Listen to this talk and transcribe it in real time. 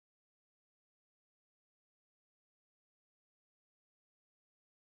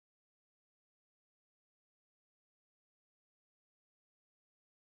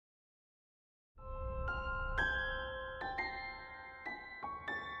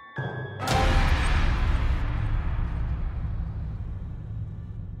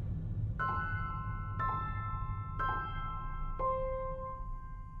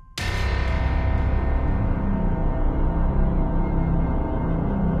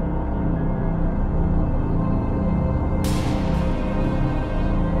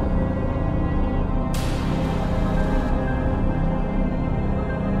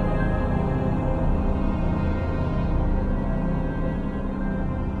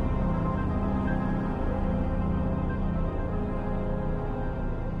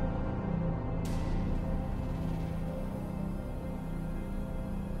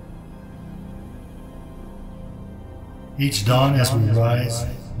Each dawn as we rise,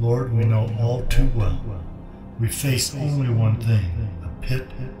 Lord, we know all too well, we face only one thing, a pit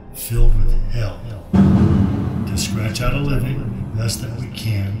filled with hell. To scratch out a living, best that we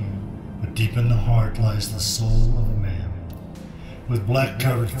can, but deep in the heart lies the soul of a man. With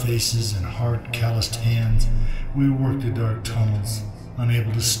black-covered faces and hard, calloused hands, we work the dark tunnels,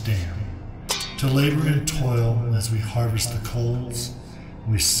 unable to stand. To labor and toil as we harvest the coals,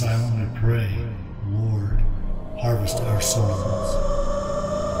 we silently pray, Lord, harvest our souls.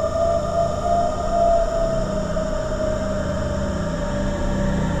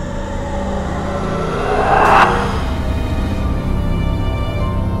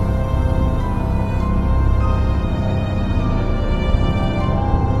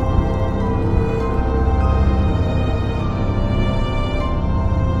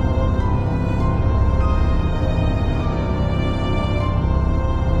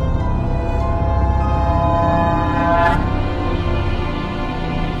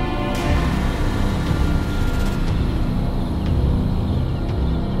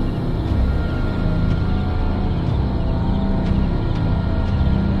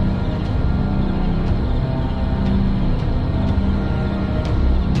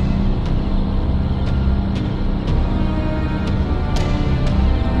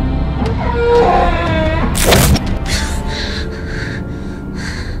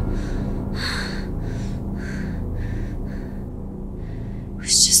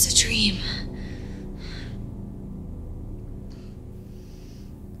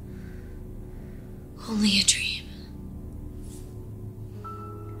 Only a dream.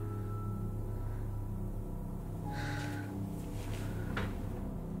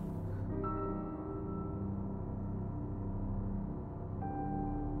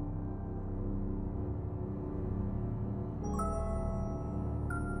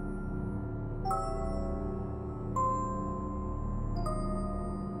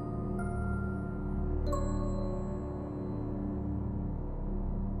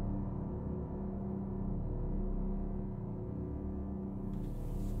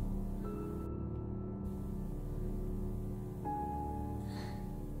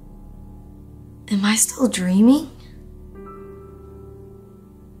 Am I still dreaming?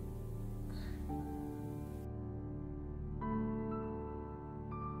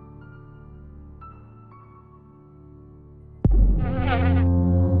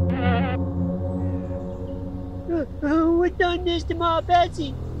 What done this to my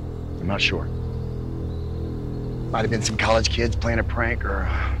Betsy? I'm not sure. Might have been some college kids playing a prank, or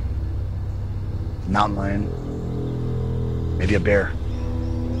a mountain lion. Maybe a bear.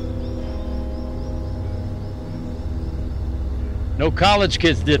 No college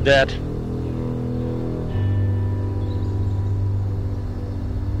kids did that.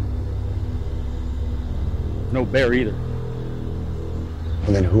 No bear either.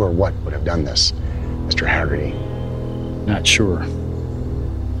 And then who or what would have done this, Mr. Hagardy? Not sure.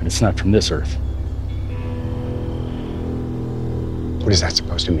 And it's not from this earth. What is that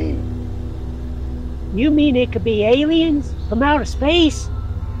supposed to mean? You mean it could be aliens from outer space?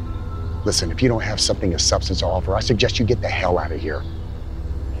 Listen, if you don't have something of substance to offer, I suggest you get the hell out of here.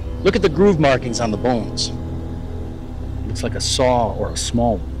 Look at the groove markings on the bones. Looks like a saw or a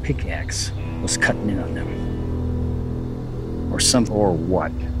small pickaxe was cutting in on them. Or something. Or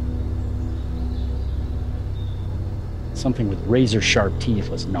what? Something with razor-sharp teeth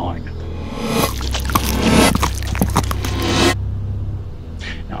was gnawing at them.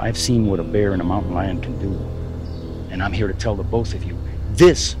 Now, I've seen what a bear and a mountain lion can do. And I'm here to tell the both of you,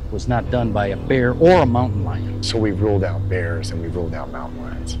 this was not done by a bear or a mountain lion. So we've ruled out bears and we've ruled out mountain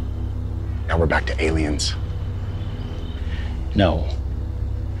lions. Now we're back to aliens. No.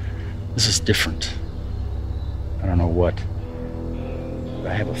 This is different. I don't know what. But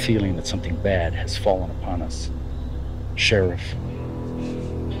I have a feeling that something bad has fallen upon us. Sheriff,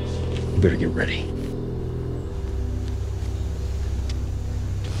 you better get ready.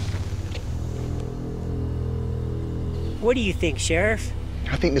 What do you think, Sheriff?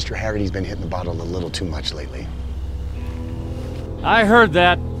 I think Mr. Hagardy's been hitting the bottle a little too much lately. I heard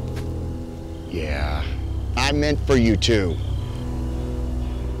that. Yeah, I meant for you too.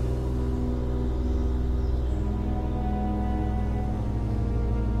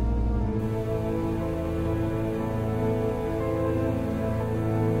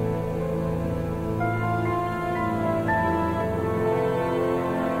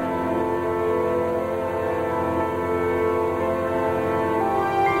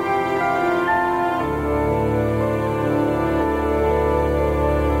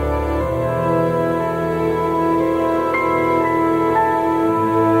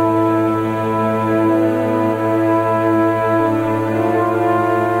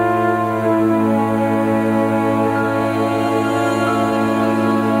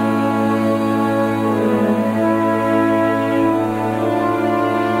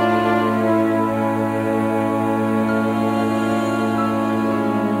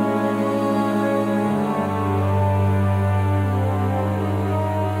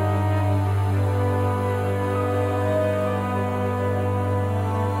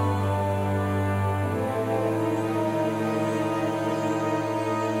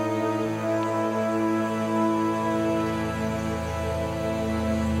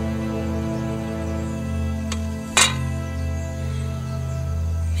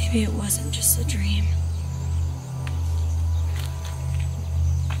 Maybe it wasn't just a dream.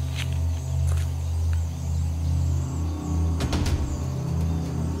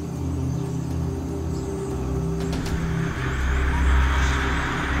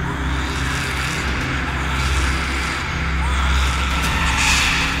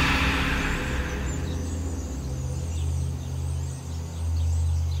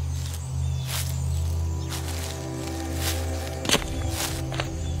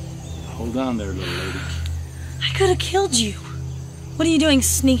 Hold on there, little lady. I could have killed you. What are you doing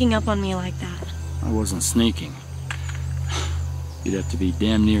sneaking up on me like that? I wasn't sneaking. You'd have to be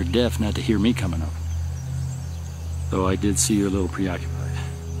damn near deaf not to hear me coming up. Though I did see you a little preoccupied.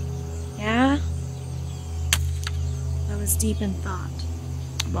 Yeah? I was deep in thought.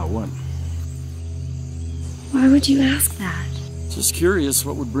 About what? Why would you ask that? Just curious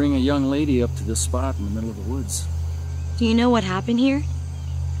what would bring a young lady up to this spot in the middle of the woods. Do you know what happened here?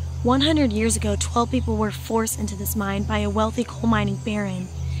 100 years ago, 12 people were forced into this mine by a wealthy coal mining baron,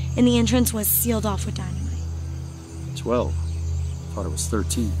 and the entrance was sealed off with dynamite. 12. Thought it was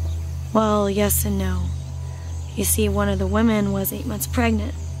 13. Well, yes and no. You see, one of the women was 8 months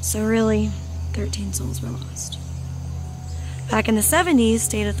pregnant, so really, 13 souls were lost. Back in the 70s,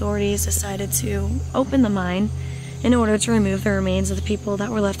 state authorities decided to open the mine in order to remove the remains of the people that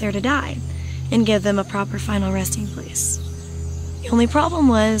were left there to die, and give them a proper final resting place. The only problem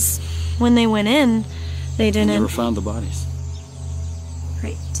was, when they went in, they didn't... Never found the bodies.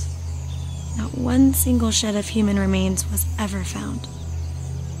 Right. Not one single shed of human remains was ever found.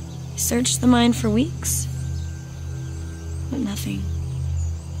 They searched the mine for weeks, but nothing.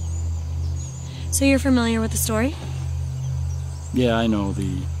 So you're familiar with the story? Yeah, I know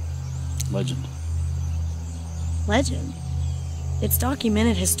the legend. Legend? It's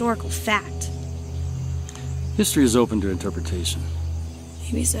documented historical fact. History is open to interpretation.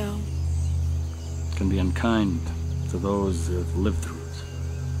 Maybe so. It can be unkind to those that have lived through it.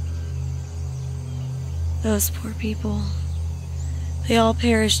 Those poor people. They all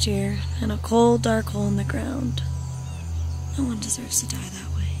perished here in a cold, dark hole in the ground. No one deserves to die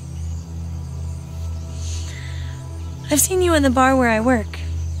that way. I've seen you in the bar where I work.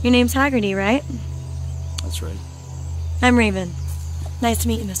 Your name's Hagardy, right? That's right. I'm Raven. Nice to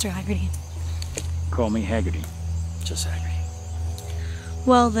meet you, Mr. Hagardy. Call me Hagardy. Just Hagardy.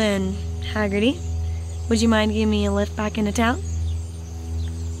 Well then, Hagardy, would you mind giving me a lift back into town?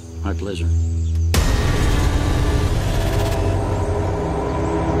 My pleasure.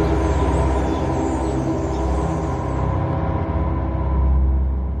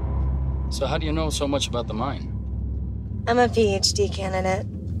 So how do you know so much about the mine? I'm a PhD candidate.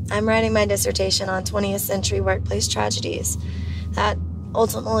 I'm writing my dissertation on 20th century workplace tragedies that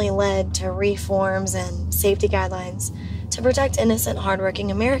ultimately led to reforms and safety guidelines to protect innocent,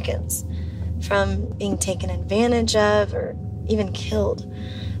 hardworking Americans from being taken advantage of or even killed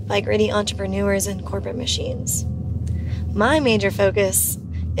by greedy entrepreneurs and corporate machines. My major focus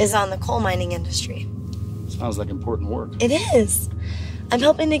is on the coal mining industry. Sounds like important work. It is. I'm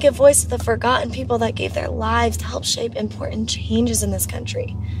helping to give voice to the forgotten people that gave their lives to help shape important changes in this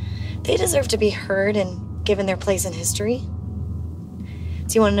country. They deserve to be heard and given their place in history.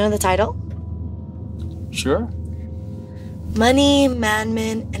 Do you want to know the title? Sure. Money,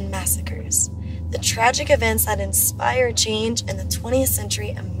 Madmen, and Massacres. The tragic events that inspired change in the 20th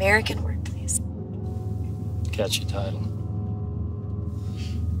century American workplace. Catchy title.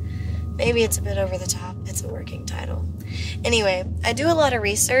 Maybe it's a bit over the top. It's a working title. Anyway, I do a lot of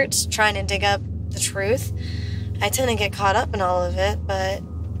research trying to dig up the truth. I tend to get caught up in all of it, but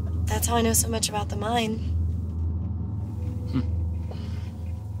that's how I know so much about the mine.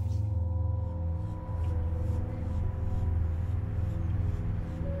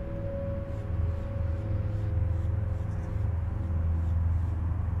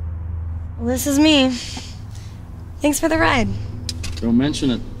 Well, this is me. Thanks for the ride. Don't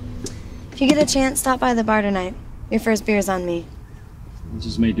mention it. If you get a chance, stop by the bar tonight. Your first beer's on me. I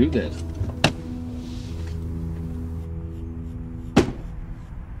just may do that.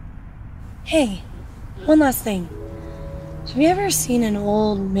 Hey, one last thing. Have you ever seen an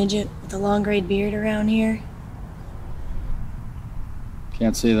old midget with a long gray beard around here?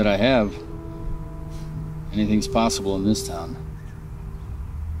 Can't say that I have. Anything's possible in this town.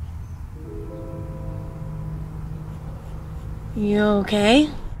 You okay?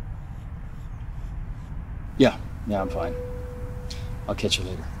 Yeah, I'm fine. I'll catch you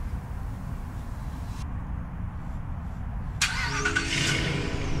later.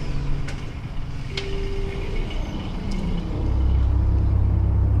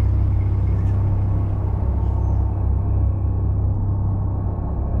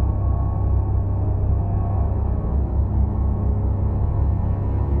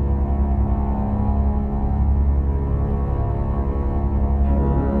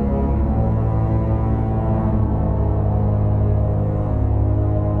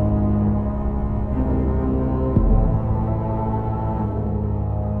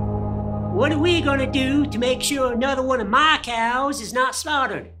 What are we gonna do to make sure another one of my cows is not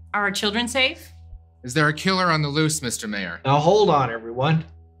slaughtered? Are our children safe? Is there a killer on the loose, Mr. Mayor? Now hold on, everyone.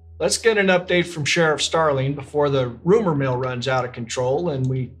 Let's get an update from Sheriff Starling before the rumor mill runs out of control and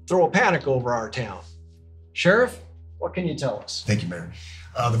we throw a panic over our town. Sheriff, what can you tell us? Thank you, Mayor.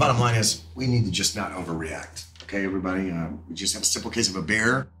 The bottom line is we need to just not overreact. Okay, everybody? We just have a simple case of a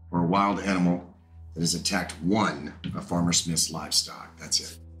bear or a wild animal that has attacked one of Farmer Smith's livestock. That's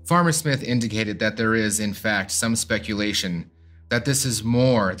it. Farmer Smith indicated that there is, in fact, some speculation that this is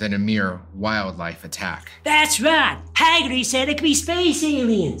more than a mere wildlife attack. That's right. Hagardy said it could be space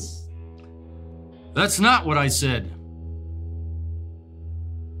aliens. That's not what I said.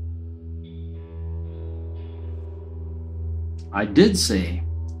 I did say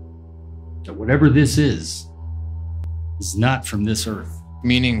that whatever this is not from this earth.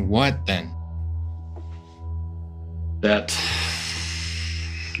 Meaning what, then? That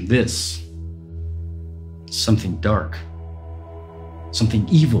this is something dark, something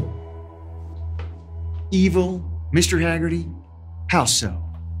evil. Evil, Mr. Hagardy? How so?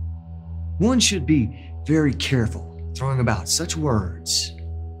 One should be very careful throwing about such words.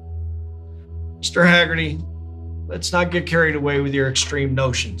 Mr. Hagardy, let's not get carried away with your extreme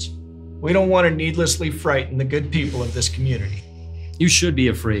notions. We don't want to needlessly frighten the good people of this community. You should be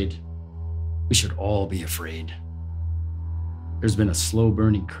afraid. We should all be afraid. There's been a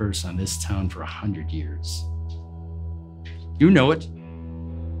slow-burning curse on this town for 100 years. You know it.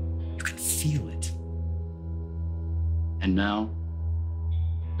 You can feel it. And now,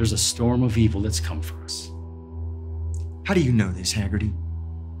 there's a storm of evil that's come for us. How do you know this, Hagardy?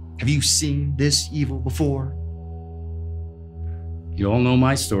 Have you seen this evil before? You all know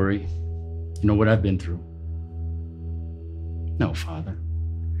my story. You know what I've been through. No, Father.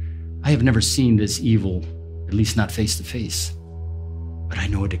 I have never seen this evil, at least not face to face. But I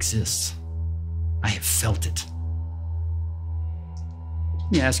know it exists. I have felt it.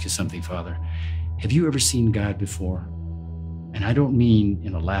 Let me ask you something, Father. Have you ever seen God before? And I don't mean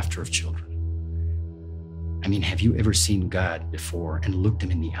in the laughter of children. I mean, have you ever seen God before and looked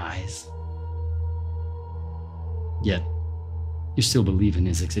him in the eyes? Yet, you still believe in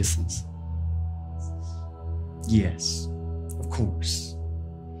his existence. Yes, of course.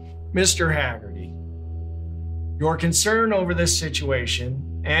 Mr. Hagardy, your concern over this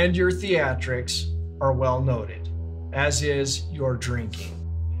situation and your theatrics are well noted, as is your drinking.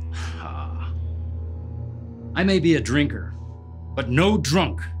 I may be a drinker, but no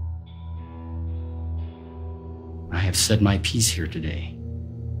drunk. I have said my piece here today,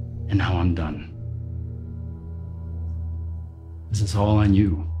 and now I'm done. This is all on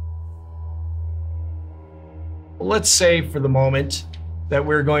you. Well, let's say for the moment that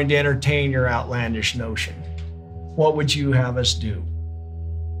we're going to entertain your outlandish notion. What would you have us do?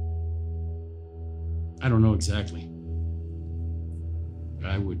 I don't know exactly. But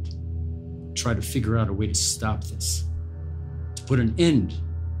I would try to figure out a way to stop this, to put an end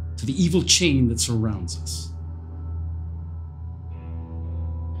to the evil chain that surrounds us.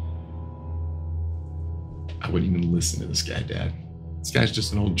 I wouldn't even listen to this guy, Dad. This guy's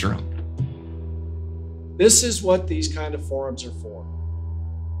just an old drunk. This is what these kind of forums are for,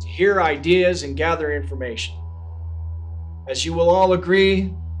 to hear ideas and gather information. As you will all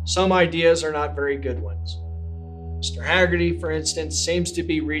agree, some ideas are not very good ones. Mr. Hagardy, for instance, seems to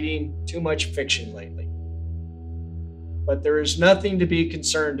be reading too much fiction lately. But there is nothing to be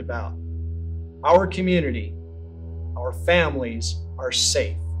concerned about. Our community, our families are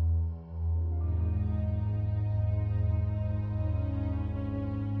safe.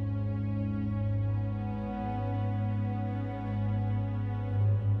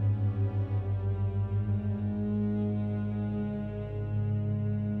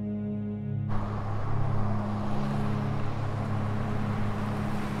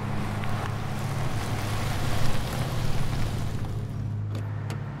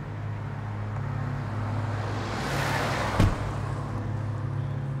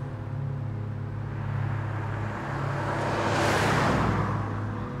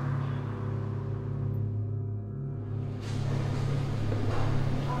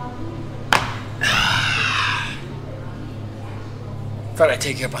 Thought I'd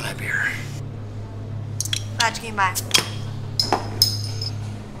take you up on that beer. Glad you came by.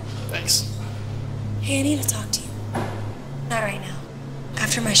 Thanks. Hey, I need to talk to you. Not right now.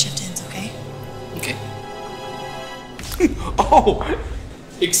 After my shift ends, okay? Okay. Oh,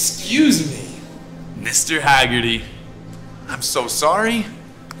 excuse me, Mr. Hagardy. I'm so sorry.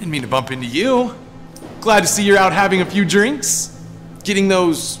 Didn't mean to bump into you. Glad to see you're out having a few drinks. Getting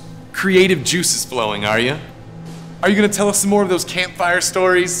those creative juices flowing, are you? Are you gonna tell us some more of those campfire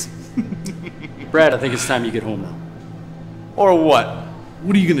stories? Brad, I think it's time you get home now. Or what?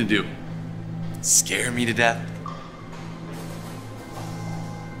 What are you gonna do? Scare me to death?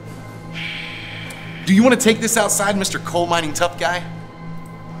 Do you want to take this outside, Mr. Coal Mining Tough Guy?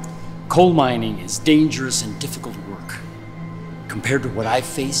 Coal mining is dangerous and difficult work. Compared to what I've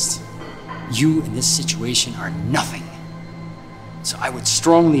faced, you in this situation are nothing. So I would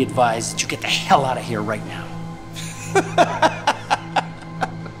strongly advise that you get the hell out of here right now.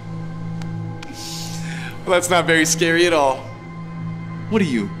 Well, that's not very scary at all. What are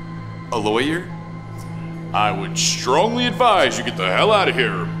you, a lawyer? I would strongly advise you get the hell out of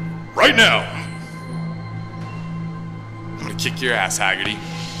here right now. I'm gonna kick your ass, Hagardy.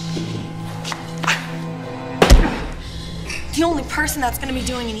 The only person that's gonna be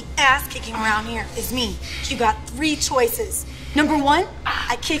doing any ass kicking around here is me. You got 3 choices. Number 1,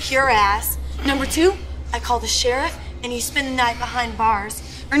 I kick your ass. Number 2, I call the sheriff and you spend the night behind bars.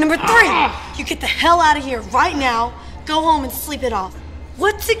 Or number 3, you get the hell out of here right now, go home and sleep it off.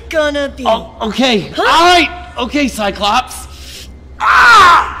 What's it gonna be? Oh, okay. Huh? All right. Okay, Cyclops.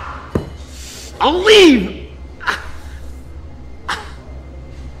 I'll leave.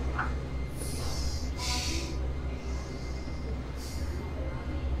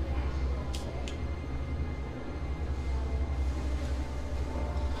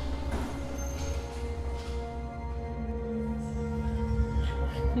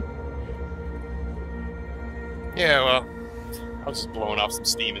 Yeah, well, I was just blowing off some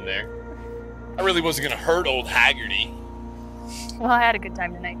steam in there. I really wasn't gonna hurt old Hagardy. Well, I had a good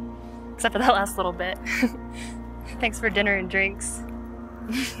time tonight. Except for that last little bit. Thanks for dinner and drinks.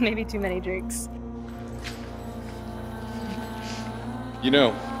 Maybe too many drinks. You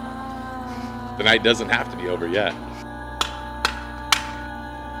know, the night doesn't have to be over yet.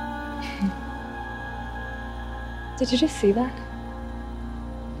 Did you just see that?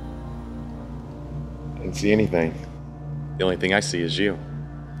 I didn't see anything. The only thing I see is you.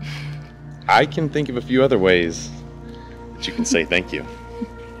 I can think of a few other ways that you can say thank you.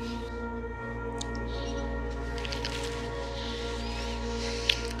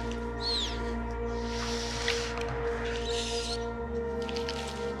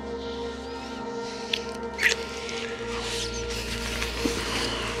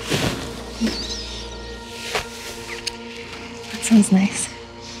 That sounds nice.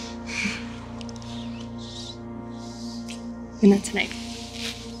 But not tonight.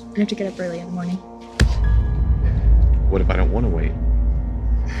 I have to get up early in the morning. What if I don't want to wait?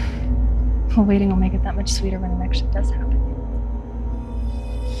 Well, waiting will make it that much sweeter when it actually does happen.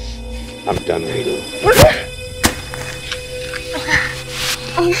 I'm done waiting.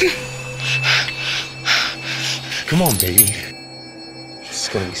 Come on, baby. This is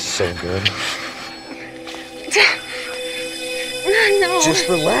gonna be so good. No. Just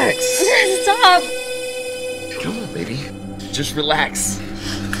relax. Stop. Come on, baby. Just relax.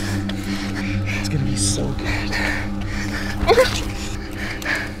 It's gonna be so good.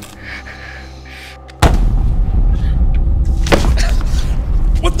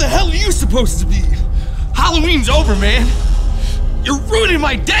 What the hell are you supposed to be? Halloween's over, man. You're ruining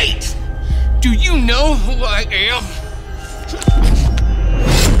my date. Do you know who I am?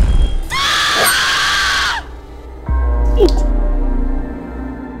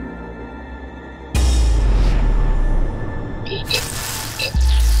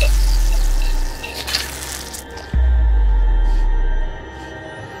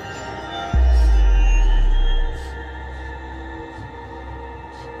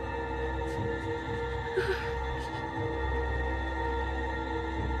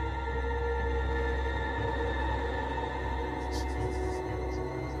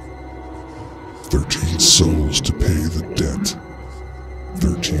 Souls to pay the debt.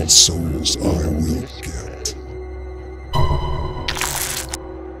 13 souls I will get.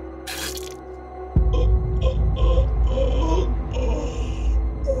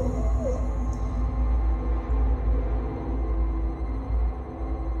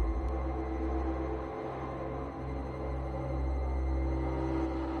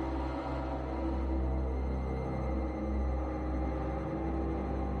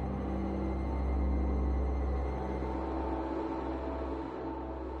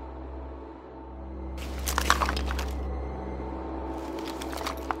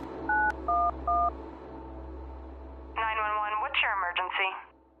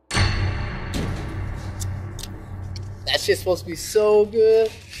 That shit's supposed to be so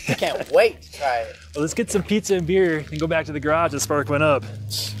good. I can't wait to try it. Well, let's get some pizza and beer and go back to the garage and spark one up.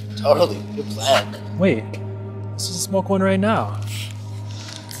 Totally. Good plan. Wait, let's just smoke one right now.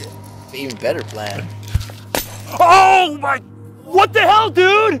 It's an even better plan. Oh my... What the hell,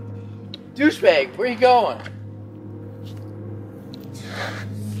 dude? Douchebag, where you going?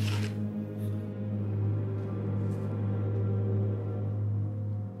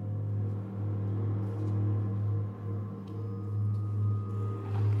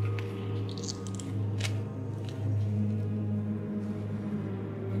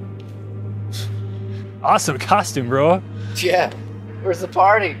 Awesome costume, bro. Yeah, where's the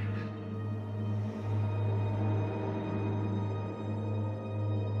party?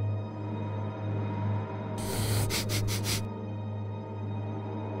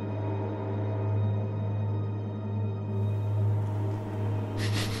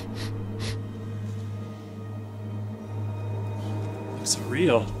 It's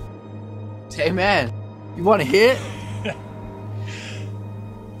real. Hey man, you want to hit?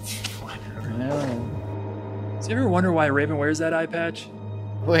 Does you ever wonder why Raven wears that eye patch?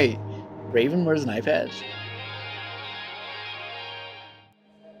 Wait, Raven wears an eye patch?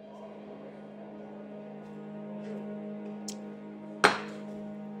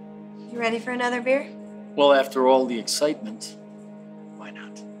 You ready for another beer? Well, after all the excitement, why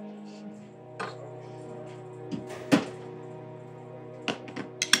not?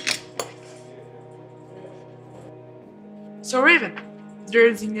 So, Raven, is there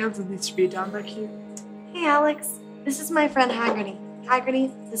anything else that needs to be done back here? Hey, Alex. This is my friend Hagardy.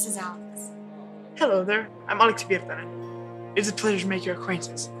 Hagardy, this is Alex. Hello there, I'm Alex Birtanen. It's a pleasure to make your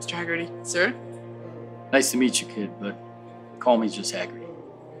acquaintance, Mr. Hagardy. Sir? Nice to meet you, kid, but call me just Hagardy.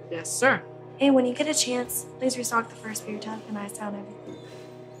 Yes, sir. Hey, when you get a chance, please restock the first beer tub and ice down everything.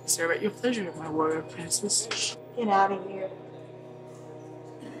 Sir, at your pleasure, my warrior princess. Get out of here.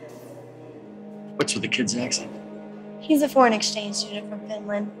 What's with the kid's accent? He's a foreign exchange student from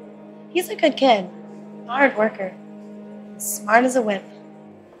Finland. He's a good kid, a hard worker, smart as a whip.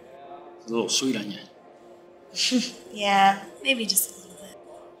 It's a little sweet on you. Yeah, maybe just a little bit.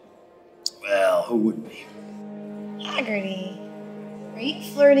 Well, who wouldn't be? Hagardy, are you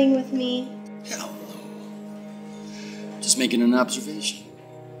flirting with me? Hell no. Just making an observation.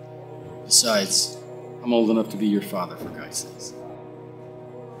 Besides, I'm old enough to be your father, for God's sakes.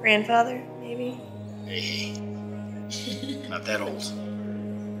 Grandfather, maybe? Hey, not that old.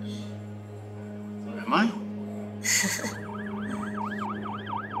 Am I?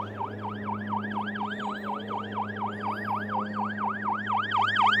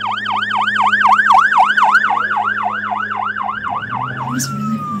 That was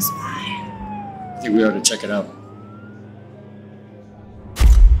really close by. I think we ought to check it out.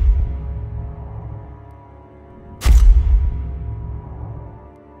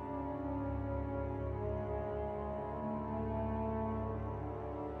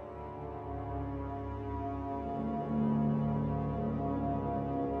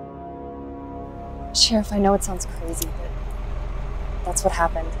 Sheriff, I know it sounds crazy, but that's what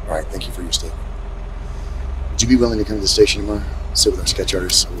happened. All right, thank you for your statement. Would you be willing to come to the station tomorrow, sit with our sketch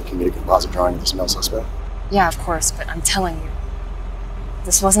artists, so we can get a composite drawing of this male suspect? Yeah, of course, but I'm telling you,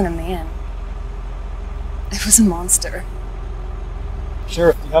 this wasn't a man. It was a monster.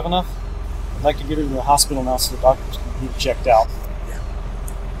 Sheriff, do you have enough? I'd like to get her to the hospital now so the doctors can get her checked out.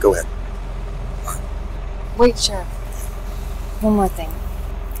 Go ahead. Wait, Sheriff. One more thing.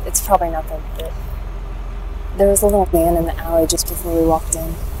 It's probably nothing, but there was a little man in the alley just before we walked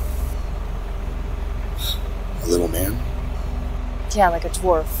in. A little man? Yeah, like a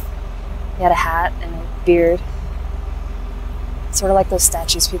dwarf. He had a hat and a beard. Sort of like those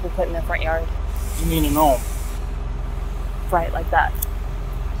statues people put in their front yard. You mean a gnome? Right, like that.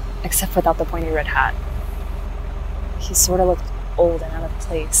 Except without the pointy red hat. He sort of looked old and out of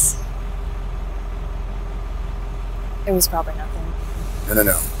place. It was probably nothing.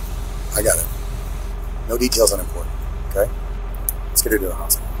 No. I got it. No details unimportant, okay? Let's get her to the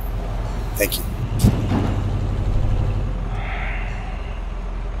hospital. Thank you.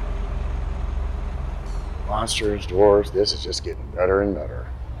 Monsters, dwarves, this is just getting better and better.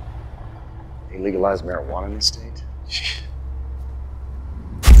 They legalized marijuana in this state?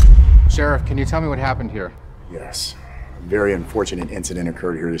 Sheriff, can you tell me what happened here? Yes. A very unfortunate incident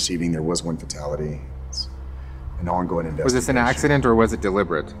occurred here this evening. There was one fatality. It's an ongoing investigation. Was this an accident or was it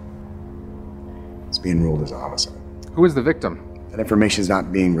deliberate? It's being ruled as a homicide. Who is the victim? That information is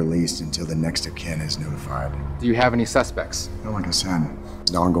not being released until the next of kin is notified. Do you have any suspects? No, like I said,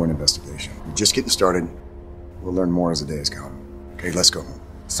 it's an ongoing investigation. We're just getting started. We'll learn more as the days come. Okay, let's go home.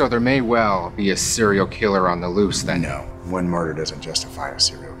 So there may well be a serial killer on the loose then? No, one murder doesn't justify a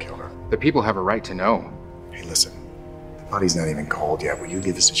serial killer. The people have a right to know. Hey, listen. The body's not even cold yet. Will you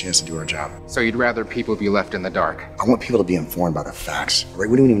give us a chance to do our job? So you'd rather people be left in the dark? I want people to be informed by the facts. Right?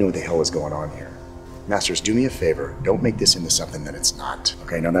 We don't even know what the hell is going on here. Masters, do me a favor. Don't make this into something that it's not.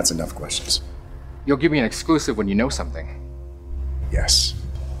 Okay, now that's enough questions. You'll give me an exclusive when you know something. Yes.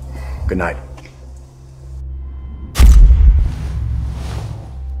 Good night.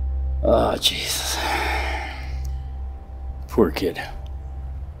 Oh, Jesus. Poor kid.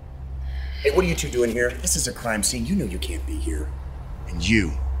 Hey, what are you two doing here? This is a crime scene. You know you can't be here. And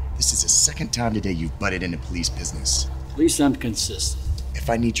you, this is the second time today you've butted into police business. At least I'm consistent. If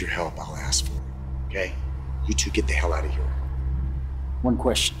I need your help, I'll ask for it. Okay? You two get the hell out of here. One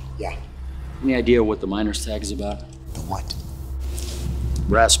question. Yeah. Any idea what the miner's tag is about? The what?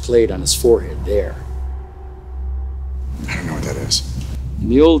 Brass plate on his forehead, there. I don't know what that is. In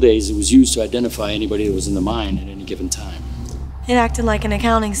the old days, it was used to identify anybody that was in the mine at any given time. It acted like an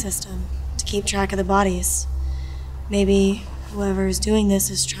accounting system to keep track of the bodies. Maybe whoever's doing this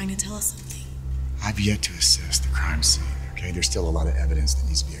is trying to tell us something. I've yet to assess the crime scene, okay? There's still a lot of evidence that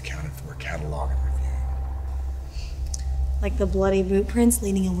needs to be accounted for, cataloged, and reviewed. Like the bloody boot prints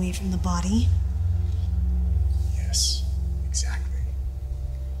leading away from the body? Yes, exactly.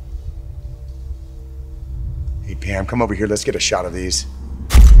 Hey, Pam, come over here. Let's get a shot of these.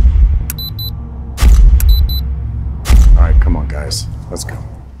 All right, come on, guys. Let's go.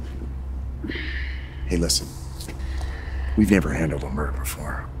 Hey, listen. We've never handled a murder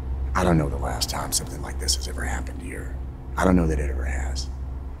before. I don't know the last time something like this has ever happened here. I don't know that it ever has.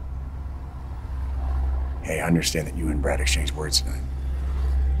 Hey, I understand that you and Brad exchanged words tonight.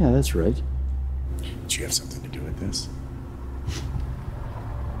 Yeah, that's right. Did you have something to do with this?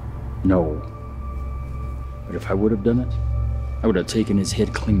 No. But if I would have done it, I would have taken his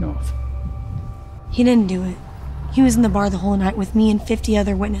head clean off. He didn't do it. He was in the bar the whole night with me and 50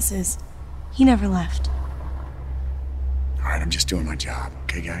 other witnesses. He never left. All right, I'm just doing my job,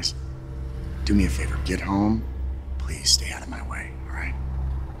 okay, guys? Do me a favor, get home. Please stay out of my way, all right?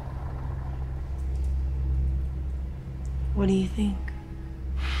 What do you think?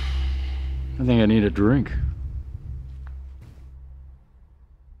 I think I need a drink.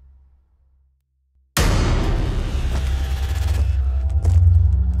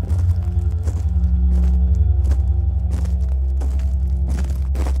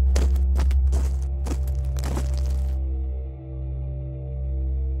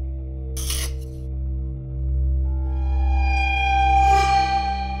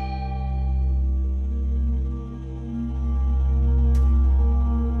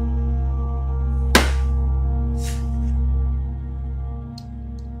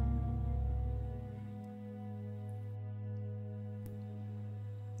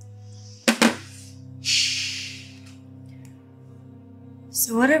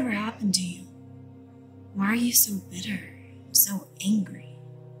 So whatever happened to you? Why are you so bitter, so angry?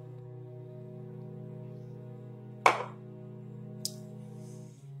 I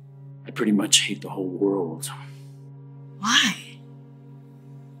pretty much hate the whole world. Why?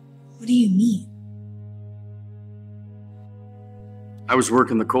 What do you mean? I was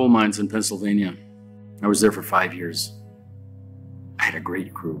working the coal mines in Pennsylvania. I was there for 5 years. I had a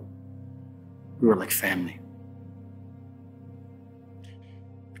great crew. We were like family.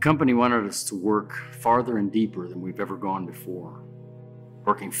 The company wanted us to work farther and deeper than we've ever gone before,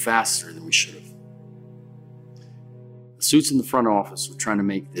 working faster than we should have. The suits in the front office were trying to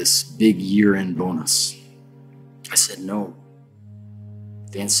make this big year-end bonus. I said no.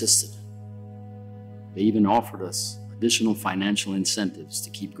 They insisted. They even offered us additional financial incentives to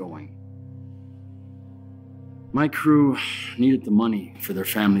keep going. My crew needed the money for their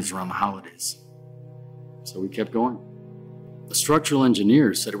families around the holidays, so we kept going. The structural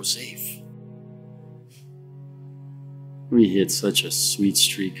engineers said it was safe. We hit such a sweet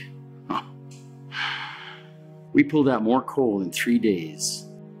streak. Huh. We pulled out more coal in 3 days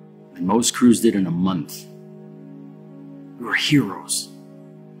than most crews did in a month. We were heroes.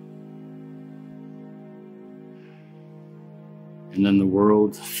 And then the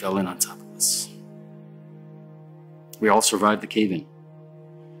world fell in on top of us. We all survived the cave-in.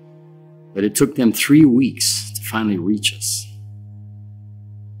 But it took them 3 weeks to finally reach us.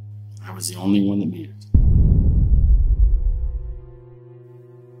 I was the only one that made it.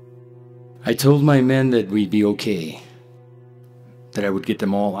 I told my men that we'd be okay, that I would get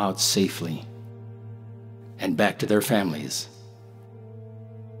them all out safely and back to their families.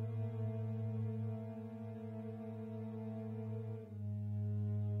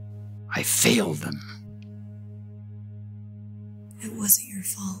 I failed them. It wasn't your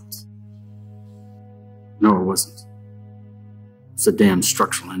fault. No, it wasn't. It's the damn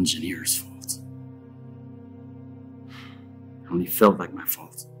structural engineer's fault. It only felt like my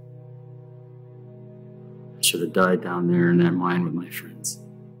fault. I should have died down there in that mine with my friends.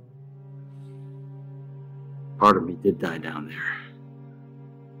 Part of me did die down there.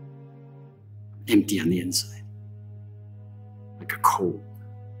 Empty on the inside. Like a cold,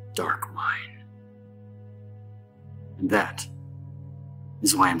 dark mine. And that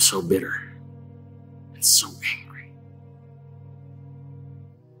is why I'm so bitter and so angry.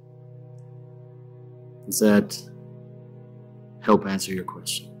 Does that help answer your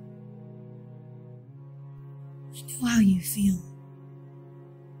question? I know how you feel.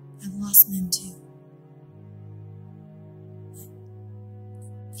 I've lost men too.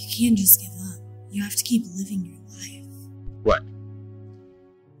 But you can't just give up. You have to keep living your life. What?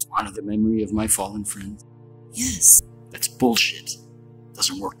 Honor the memory of my fallen friends? Yes. That's bullshit.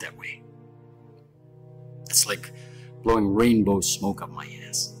 Doesn't work that way. That's like blowing rainbow smoke up my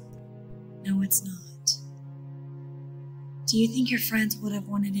ass. No, it's not. Do you think your friends would have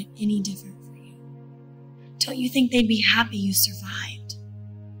wanted it any different for you? Don't you think they'd be happy you survived?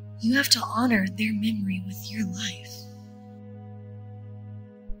 You have to honor their memory with your life.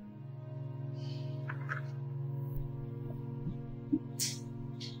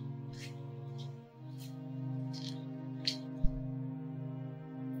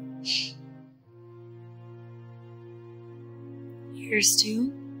 Yours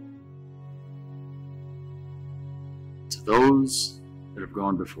too? To those that have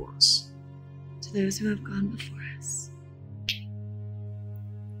gone before us. To those who have gone before us.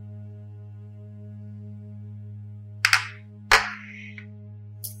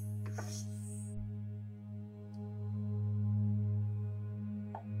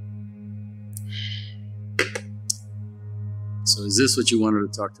 So is this what you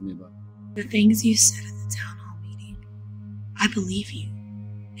wanted to talk to me about? The things you said at the town hall meeting. I believe you.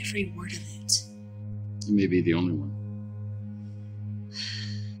 Every word of it. You may be the only one.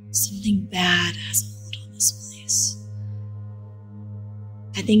 Something bad has a hold on this place.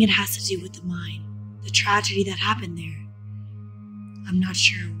 I think it has to do with the mine. The tragedy that happened there. I'm not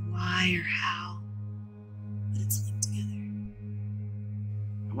sure why or how, but it's linked together.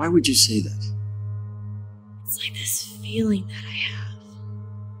 Why would you say that? It's like this feeling that I have.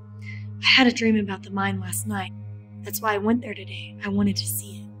 I had a dream about the mine last night. That's why I went there today. I wanted to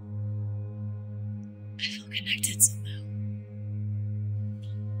see it. I feel connected somehow.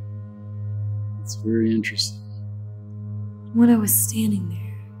 It's very interesting. When I was standing there,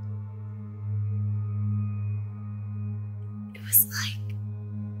 it was like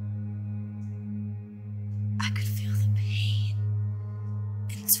I could feel the pain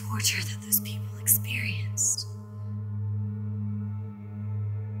and torture that those people experienced.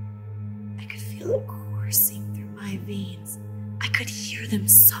 I could feel it coursing through my veins. I could hear them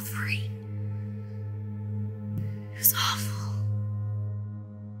suffering. It was awful.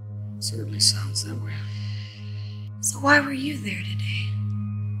 Certainly sounds that way. So why were you there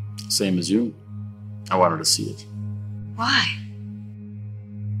today? Same as you. I wanted to see it. Why?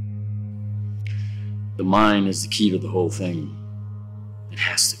 The mine is the key to the whole thing. It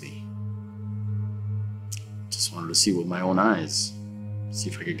has to be. Just wanted to see with my own eyes. See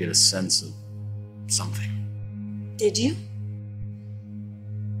if I could get a sense of something. Did you?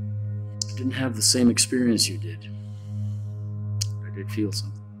 I didn't have the same experience you did. I did feel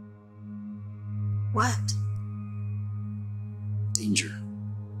something. What? Danger.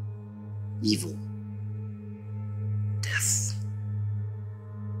 Evil. Death.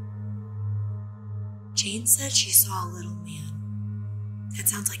 Jane said she saw a little man. That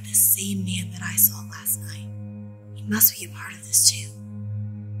sounds like the same man that I saw last night. He must be a part of this too.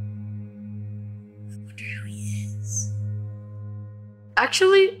 I wonder who he is.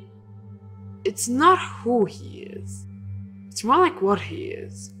 Actually, it's not who he is. It's more like what he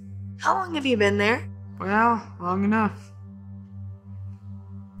is. How long have you been there? Well, long enough.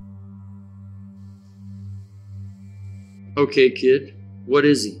 Okay, kid. What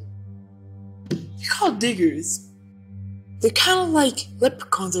is he? They're called diggers. They're kind of like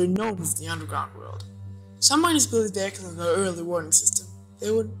leprechauns or gnomes in the underground world. Some miners believe they act like an early warning system. They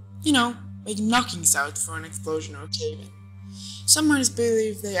would, make knocking sounds for an explosion or a cave-in. Some miners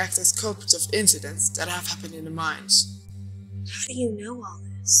believe they act as culprits of incidents that have happened in the mines. How do you know all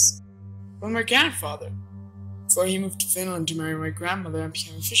this? Well, my grandfather, before he moved to Finland to marry my grandmother and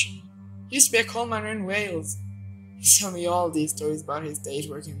became a fisherman, he used to be a coal miner in Wales. He told me all these stories about his days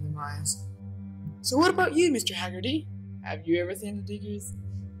working in the mines. So what about you, Mr. Hagardy? Have you ever seen the diggers?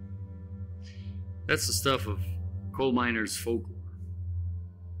 That's the stuff of coal miners' folklore.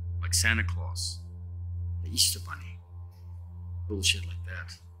 Like Santa Claus, the Easter Bunny. Bullshit like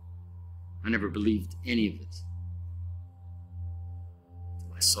that. I never believed any of it.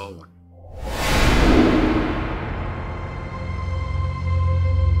 Until I saw one.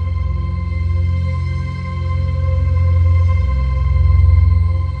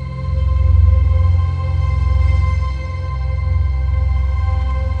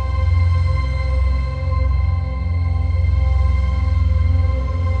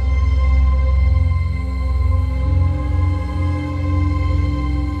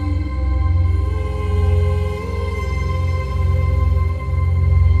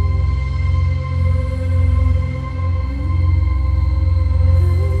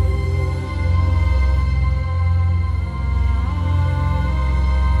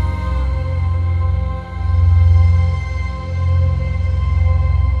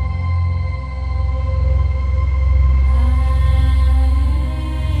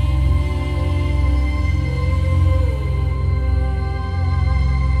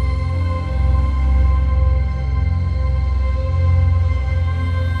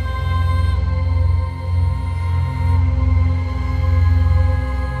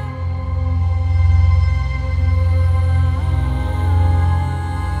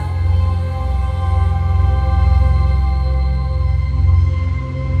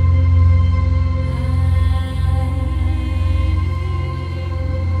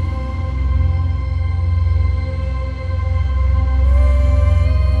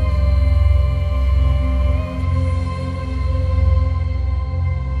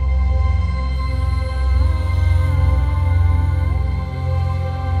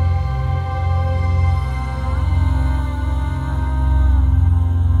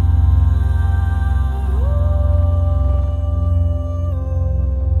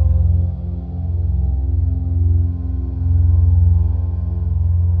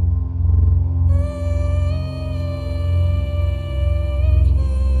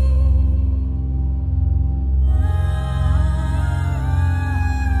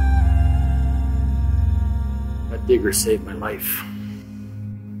 digger saved my life.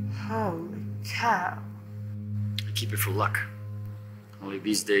 Holy cow. I keep it for luck. Only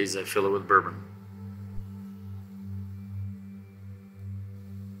these days I fill it with bourbon.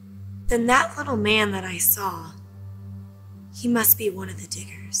 Then that little man that I saw, he must be one of the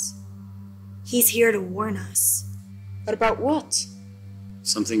diggers. He's here to warn us. But about what?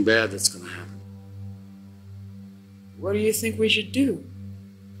 Something bad that's gonna happen. What do you think we should do?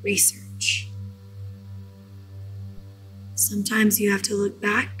 Research. Sometimes you have to look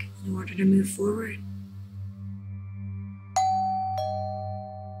back in order to move forward.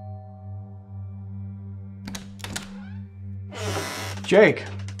 Jake.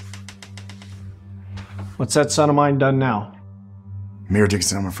 What's that son of mine done now? Mayor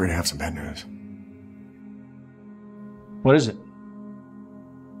Dixon, I'm afraid I have some bad news. What is it?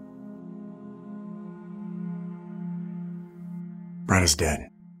 Brad is dead.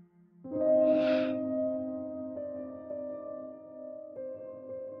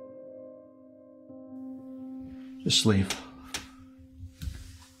 Just leave.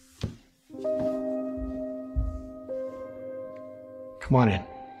 Come on in.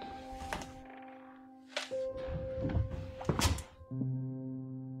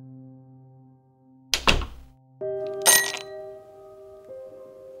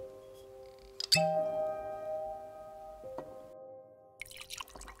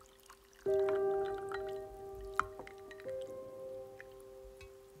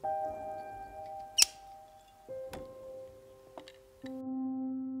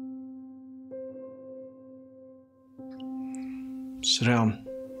 Sit down.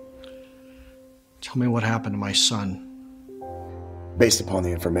 Tell me what happened to my son. Based upon the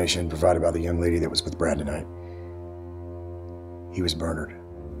information provided by the young lady that was with Brad tonight, he was murdered.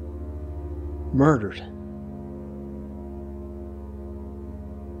 Murdered?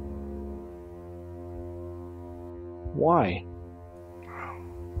 Why?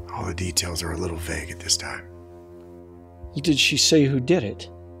 All the details are a little vague at this time. Did she say who did it?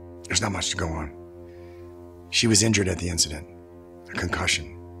 There's not much to go on. She was injured at the incident, a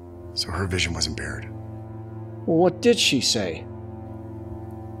concussion, so her vision was impaired. Well, what did she say?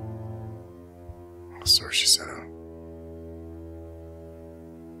 All sorts she said.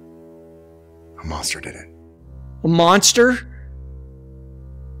 A monster did it. A monster?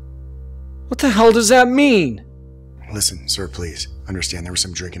 What the hell does that mean? Listen, sir, please. Understand there was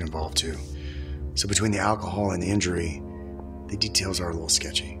some drinking involved too. So between the alcohol and the injury, the details are a little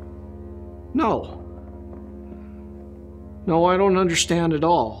sketchy. No. No, I don't understand at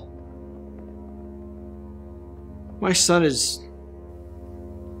all. My son is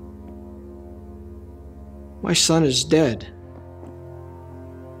dead.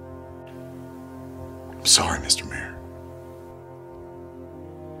 I'm sorry, Mr. Mayor.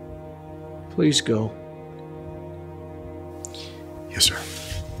 Please go. Yes, sir.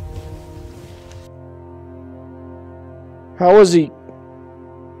 How was he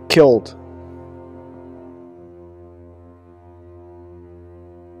killed?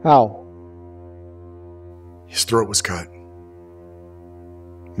 How? His throat was cut.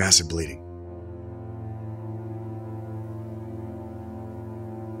 Massive bleeding.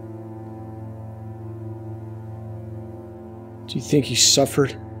 Do you think he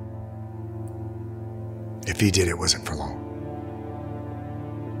suffered? If he did, it wasn't for long.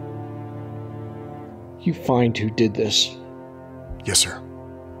 You find who did this. Yes, sir.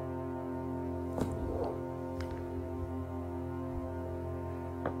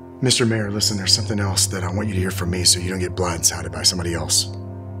 Mr. Mayor, listen, there's something else that I want you to hear from me so you don't get blindsided by somebody else.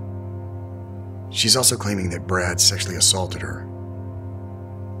 She's also claiming that Brad sexually assaulted her.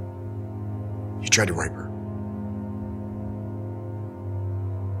 You tried to rape her.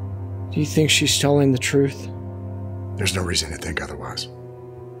 Do you think she's telling the truth? There's no reason to think otherwise.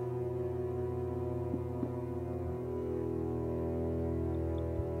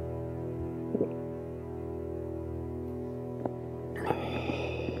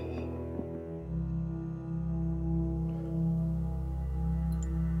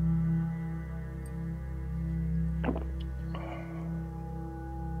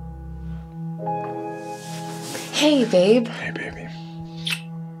 Hey, babe. Hey, baby.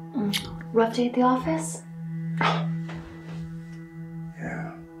 Rough day at the office?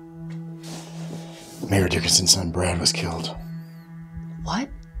 Yeah. Mayor Dickinson's son, Brad, was killed. What?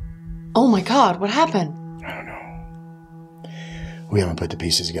 Oh my god, what happened? I don't know. We haven't put the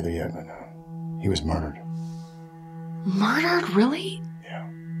pieces together yet, but he was murdered. Murdered? Really?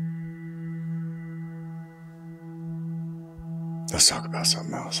 Let's talk about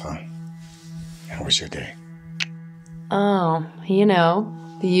something else, huh? How was your day? Oh, you know,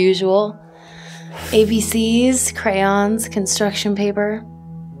 the usual. ABCs, crayons, construction paper.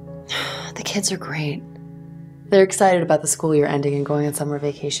 The kids are great. They're excited about the school year ending and going on summer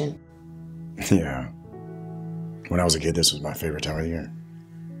vacation. Yeah. When I was a kid, this was my favorite time of the year.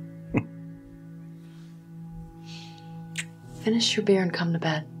 Finish your beer and come to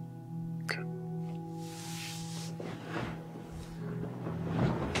bed.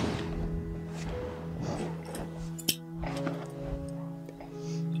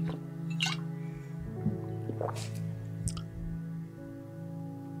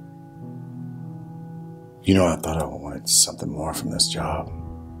 You know, I thought I wanted something more from this job.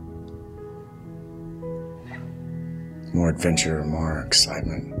 More adventure, more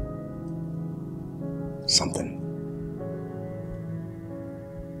excitement. Something.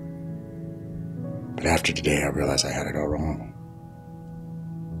 But after today, I realized I had it all wrong.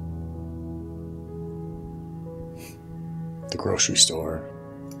 The grocery store,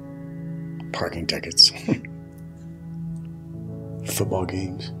 parking tickets, football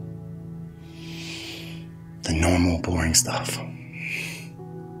games. The normal, boring stuff.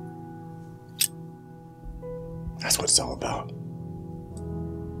 That's what it's all about.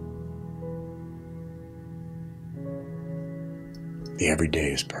 The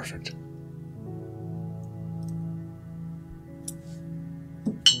everyday is perfect.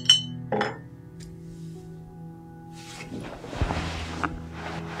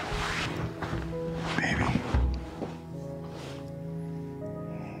 Baby.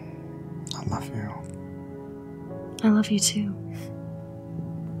 I love you. I love you too.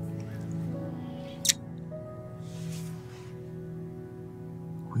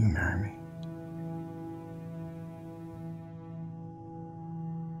 Will you marry me?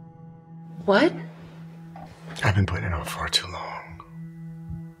 What? I've been putting it off for too long.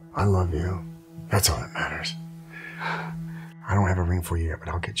 I love you. That's all that matters. I don't have a ring for you yet, but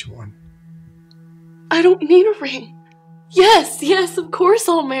I'll get you one. I don't need a ring. Yes, yes, of course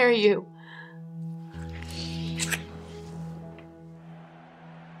I'll marry you.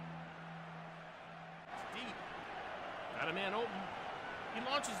 Got a man open. He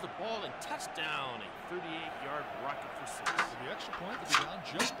launches the ball and touchdown. A 38-yard rocket for 6. The extra point will be down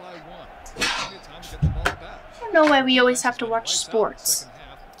just by 1. Plenty of time to get the ball back. I don't know why we always have to watch sports.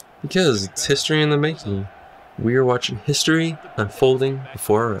 Because it's history in the making. We are watching history unfolding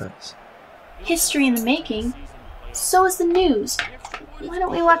before our eyes. History in the making? So is the news. Why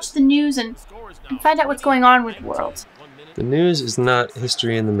don't we watch the news and find out what's going on with the world? The news is not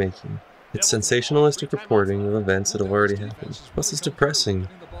history in the making. It's sensationalistic reporting of events that have already happened. Plus, it's depressing.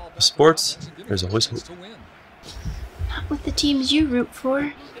 With sports, there's always hope. Not with the teams you root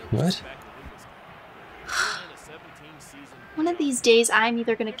for. What? One of these days, I'm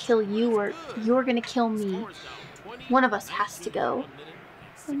either gonna kill you or you're gonna kill me. One of us has to go.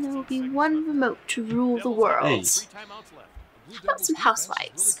 And there will be one remote to rule the world. Hey. How about some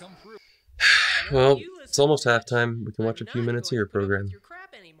housewives? Well, it's almost halftime. We can watch a few minutes of your program.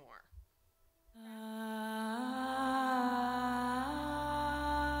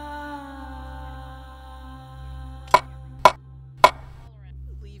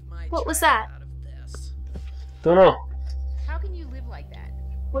 What was that? Don't know. How can you live like that?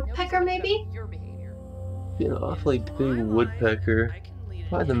 Woodpecker, maybe? An awfully big woodpecker.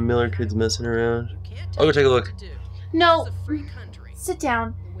 Why are the Miller kids messing around? I'll go take a look. No. Sit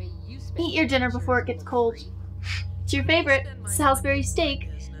down. Eat your dinner before it gets cold. It's your favorite, Salisbury steak.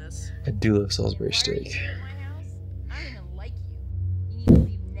 I do love Salisbury steak.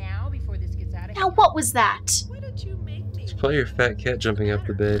 Now what was that? It's probably your fat cat jumping up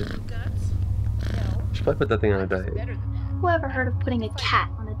the bed. You should probably put that thing on a diet. Whoever heard of putting a cat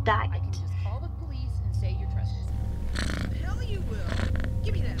on a diet?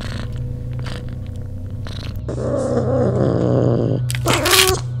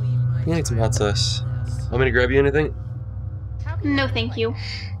 You need some hot sauce. Want me to grab you anything? No, thank you.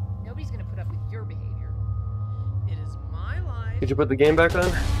 Did you put the game back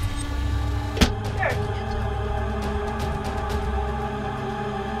on?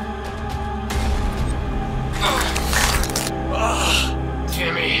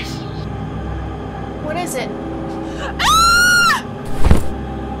 Timmy. What is it?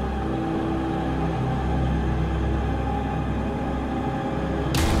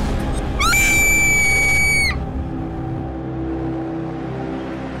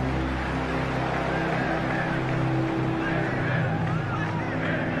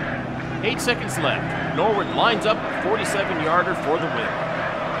 Seconds left. Norwood lines up a 47-yarder for the win.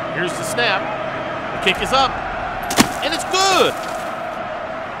 Here's the snap. The kick is up, and it's good.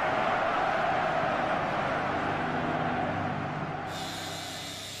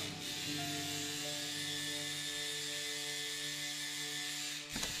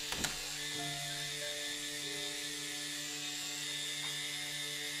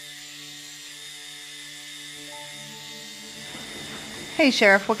 Hey,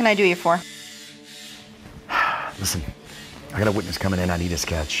 Sheriff, what can I do you for? Listen, I got a witness coming in I need a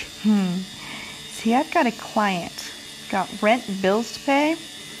sketch. See, I've got a client. Got rent and bills to pay.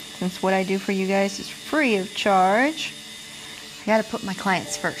 Since what I do for you guys is free of charge, I gotta put my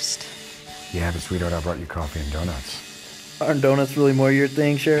clients first. Yeah, but sweetheart, I brought you coffee and donuts. Aren't donuts really more your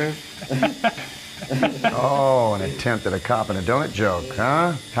thing, Sheriff? Oh, an attempt at a cop and a donut joke,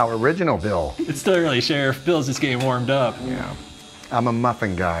 huh? How original, Bill. It's still early, Sheriff. Bill's just getting warmed up. Yeah. I'm a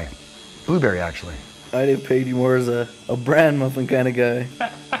muffin guy. Blueberry, actually. I'd have paid you more as a bran muffin kind of guy.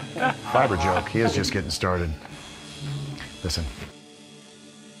 Fiber joke. He is just getting started. Listen.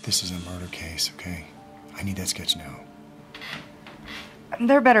 This is a murder case, okay? I need that sketch now.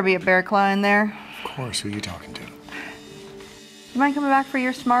 There better be a bear claw in there. Of course. Who are you talking to? You mind coming back for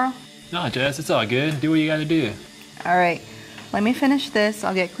yours tomorrow? No, Jess, it's all good. Do what you gotta do. All right. Let me finish this.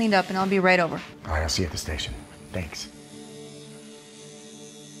 I'll get cleaned up and I'll be right over. All right, I'll see you at the station. Thanks.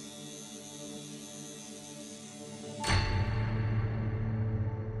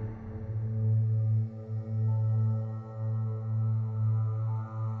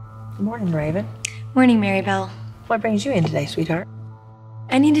 Good morning, Raven. Morning, Marybelle. What brings you in today, sweetheart?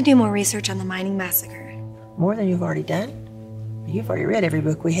 I need to do more research on the mining massacre. More than you've already done? You've already read every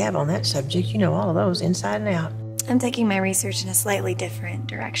book we have on that subject. You know all of those inside and out. I'm taking my research in a slightly different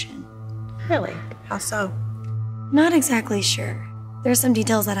direction. Really? How so? Not exactly sure. There's some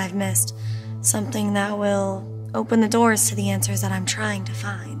details that I've missed. Something that will open the doors to the answers that I'm trying to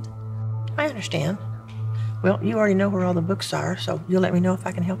find. I understand. Well, you already know where all the books are, so you'll let me know if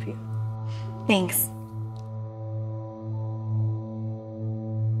I can help you. Thanks.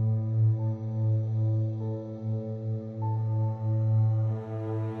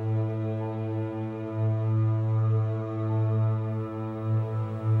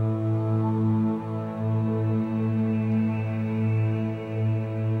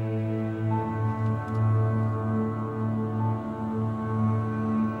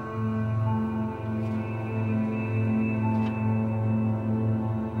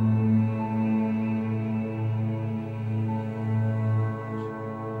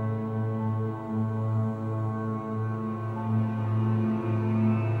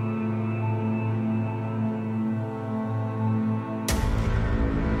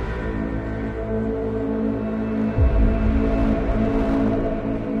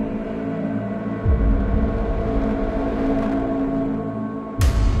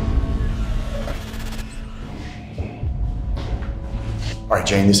 All right,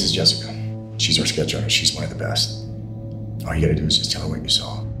 Jane, this is Jessica. She's our sketch artist. She's one of the best. All you gotta do is just tell her what you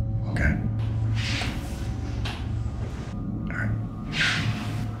saw, okay? All right.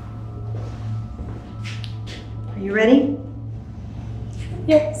 Are you ready?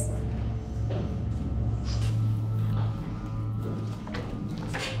 Yes.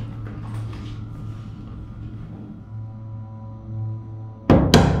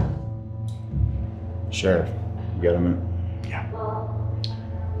 Sheriff, you got a minute? Yeah.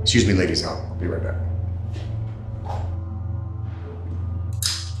 Excuse me, ladies. I'll be right back.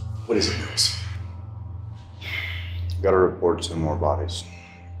 What is it, Mills? Got a report 2 more bodies.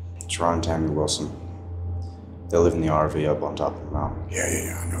 It's Ron and Tammy Wilson. They live in the RV up on top of the mountain.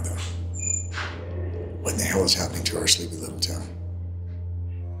 Yeah, I know that. What in the hell is happening to our sleepy little town?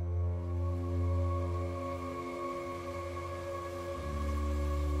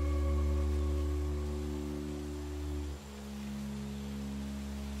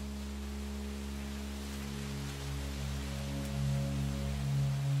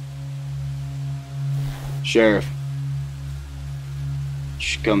 Sheriff, you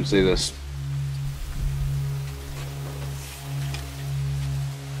should come see this.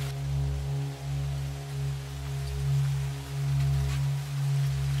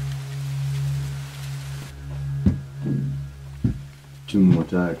 Two more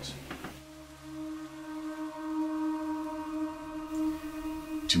tags.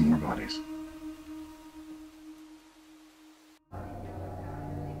 2 more bodies.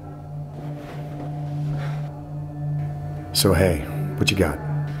 So, hey, what you got?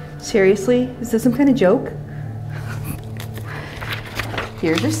 Seriously? Is this some kind of joke?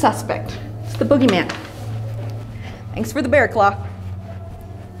 Here's your suspect. It's the boogeyman. Thanks for the bear claw.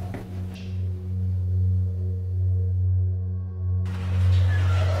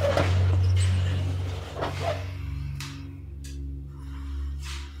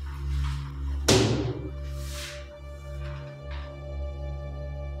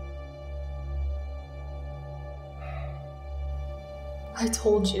 I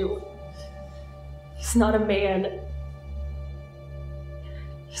told you. He's not a man.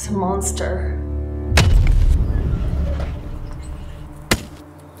 He's a monster.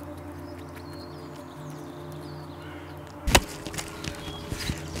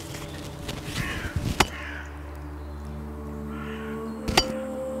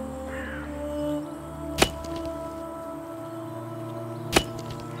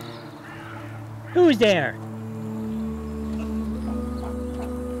 Who's there?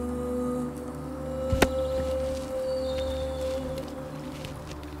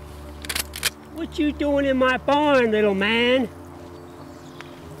 What you doing in my barn, little man?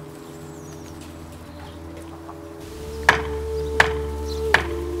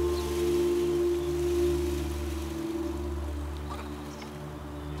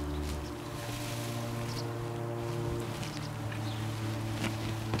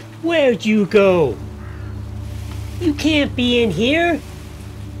 Where'd you go? You can't be in here.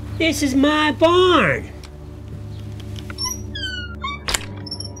 This is my barn.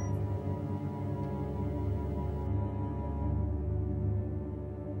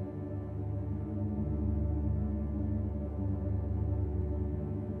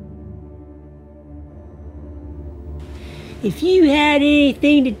 If you had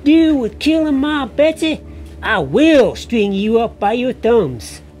anything to do with killing my Betsy, I will string you up by your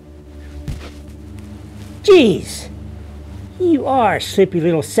thumbs. Jeez, you are a slippy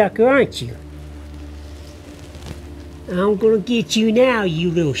little sucker, aren't you? I'm gonna get you now, you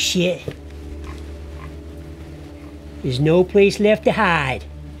little shit. There's no place left to hide.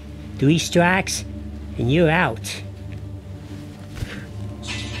 3 strikes, and you're out.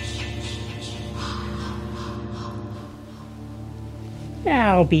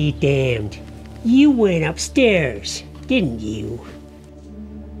 I'll be damned. You went upstairs, didn't you?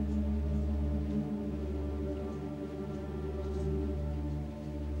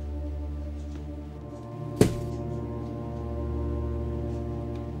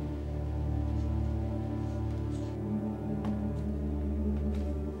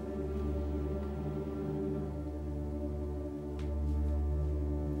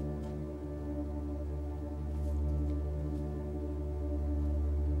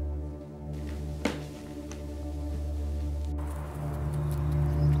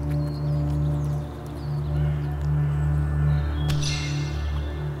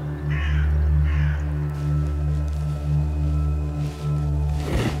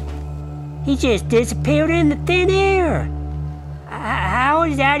 He just disappeared in the thin air. How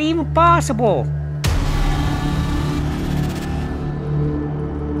is that even possible?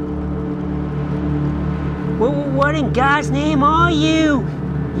 What in God's name are you?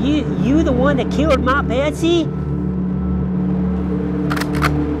 You the one that killed my Betsy?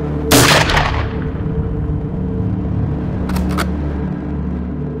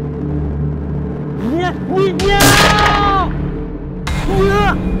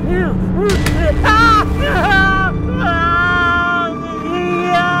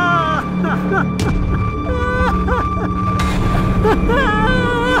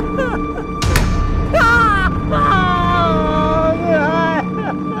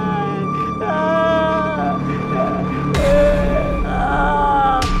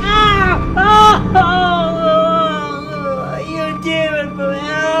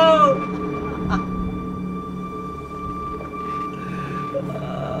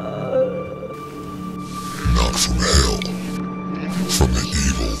 Not from hell, from the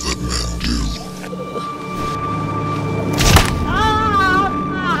evil that men do.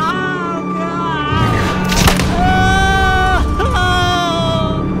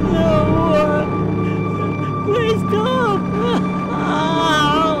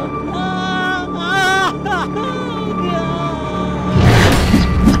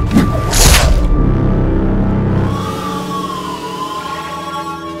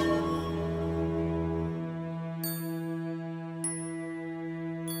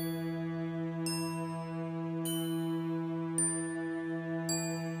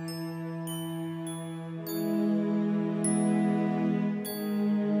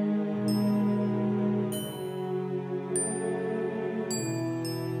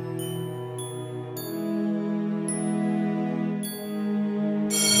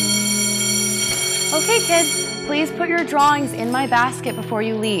 Okay, kids, please put your drawings in my basket before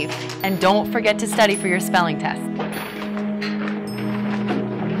you leave. And don't forget to study for your spelling test.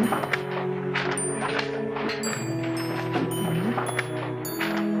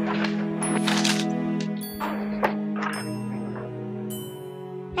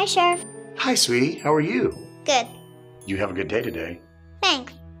 Hi, Sheriff. Hi, sweetie. How are you? Good. You have a good day today.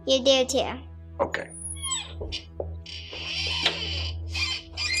 Thanks. You do too. Okay.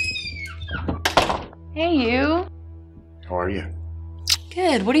 Hey, you. How are you?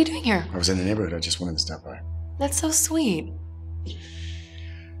 Good. What are you doing here? I was in the neighborhood. I just wanted to stop by. That's so sweet.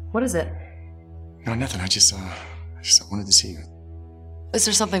 What is it? No, nothing. I just wanted to see you. Is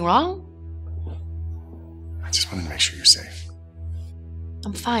there something wrong? I just wanted to make sure you're safe.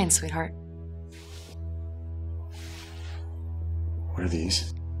 I'm fine, sweetheart. What are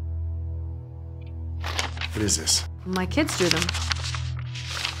these? What is this? My kids drew them.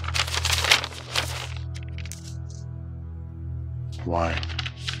 Why?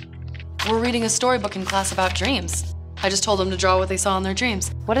 We're reading a storybook in class about dreams. I just told them to draw what they saw in their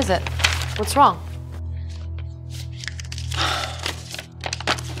dreams. What is it? What's wrong?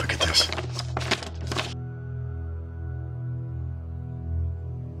 Look at this.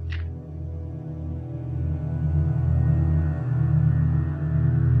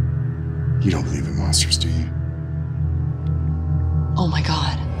 You don't believe in monsters, do you? Oh my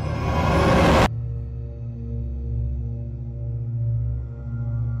God.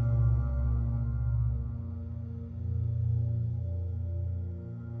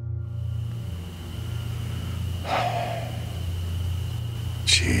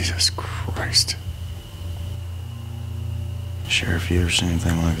 Jesus Christ. Sheriff, you ever seen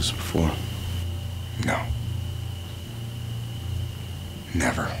anything like this before? No.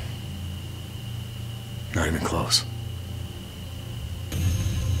 Never. Not even close.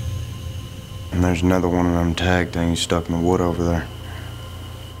 And there's another one of them tag things stuck in the wood over there.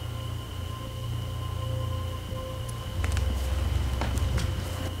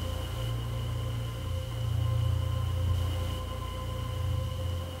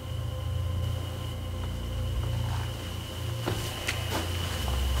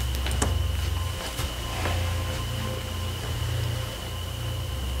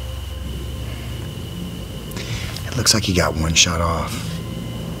 It looks like he got one shot off.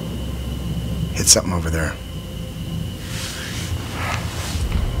 Hit something over there.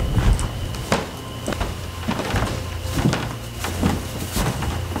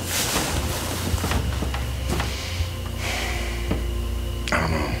 I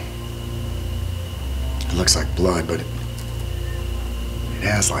don't know. It looks like blood, but it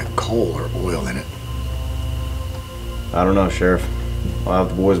has like coal or oil in it. I don't know, Sheriff. I'll have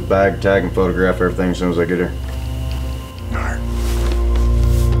the boys bag, tag, and photograph everything as soon as I get here.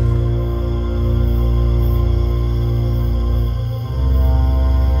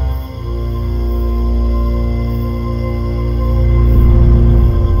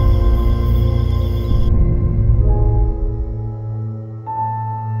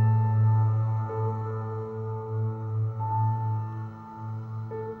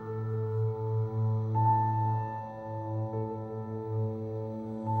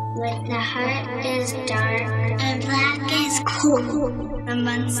 Like the heart is dark and black is cold, the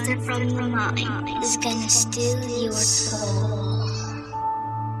monster from the mind is gonna steal your soul.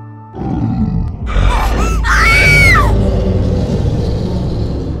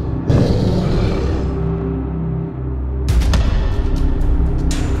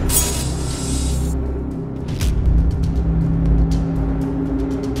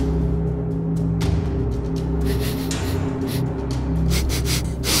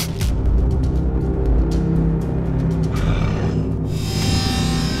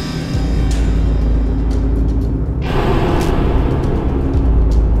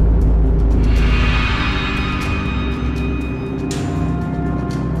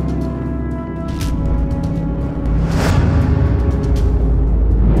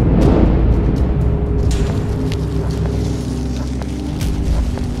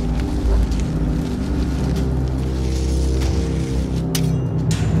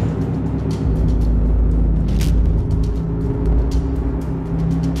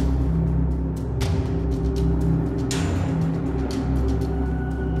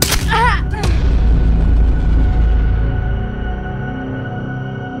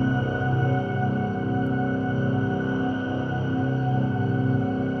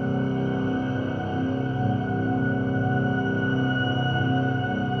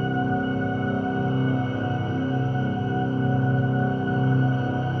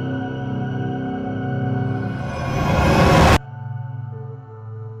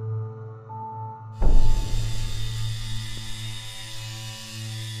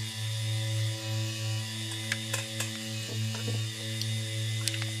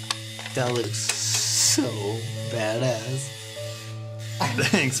 That looks so badass.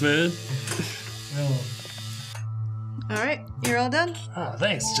 Thanks, man. All right, you're all done? Ah,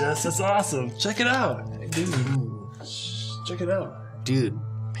 thanks, Jess. That's awesome. Check it out. Dude, check it out. Dude,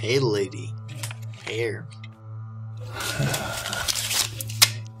 hey lady. Hair.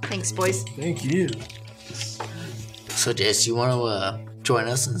 Thanks, boys. Thank you. So, Jess, you want to join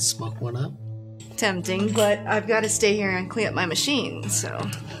us and smoke one up? Tempting, but I've got to stay here and clean up my machine, so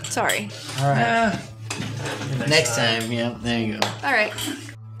sorry. All right. Next time, yeah, there you go. All right.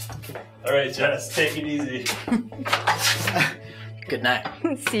 All right, Jess, take it easy. Good night.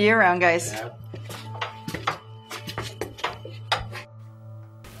 See you around, guys. Yeah.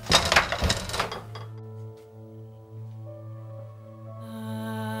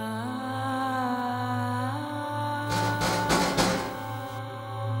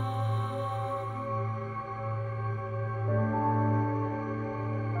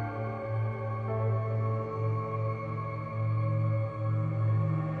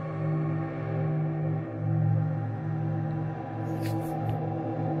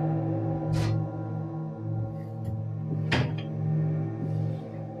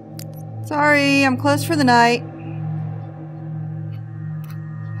 Sorry, I'm closed for the night.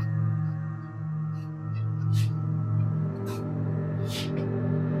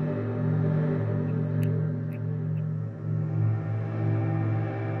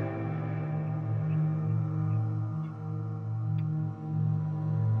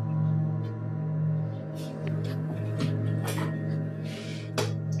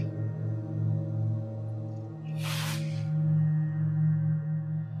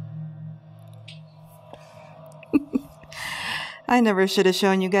 I never should have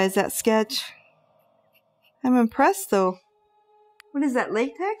shown you guys that sketch. I'm impressed, though. What is that,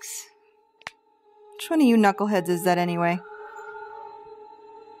 latex? Which one of you knuckleheads is that, anyway?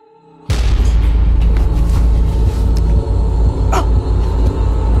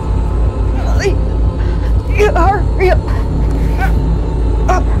 Hurry up!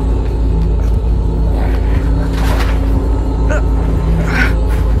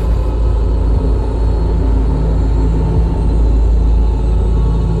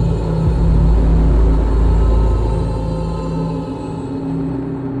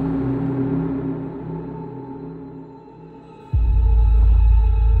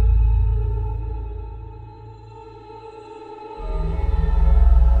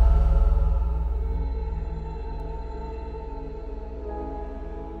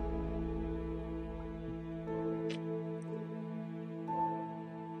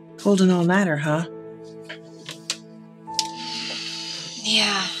 Holding all nighter, huh?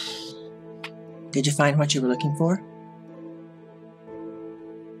 Yeah. Did you find what you were looking for?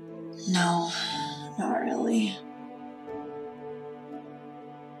 No, not really.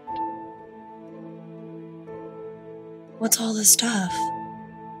 What's all this stuff?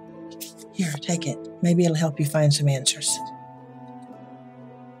 Here, take it. Maybe it'll help you find some answers.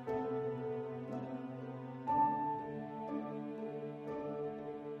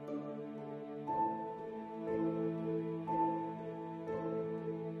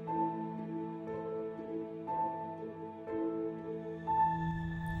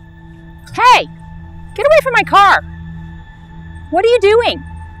 Hey! Get away from my car! What are you doing?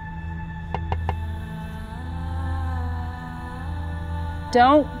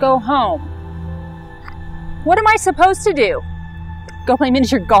 Don't go home. What am I supposed to do? Go play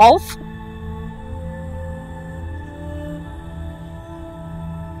miniature golf?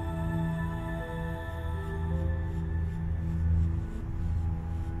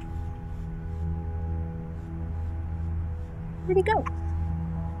 Where'd he go?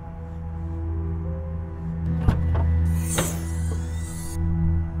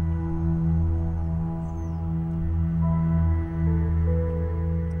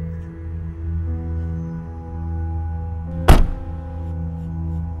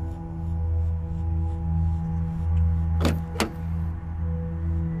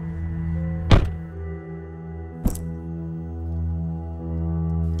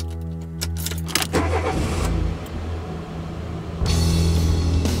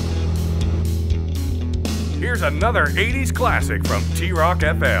 Here's another 80s classic from T-Rock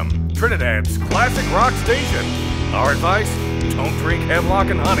FM, Trinidad's classic rock station. Our advice, don't drink hemlock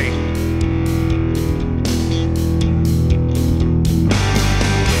and honey.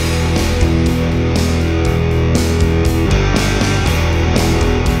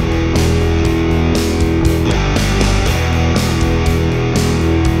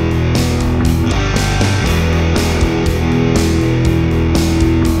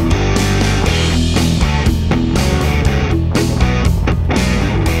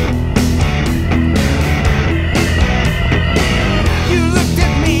 You looked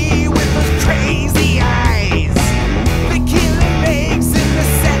at me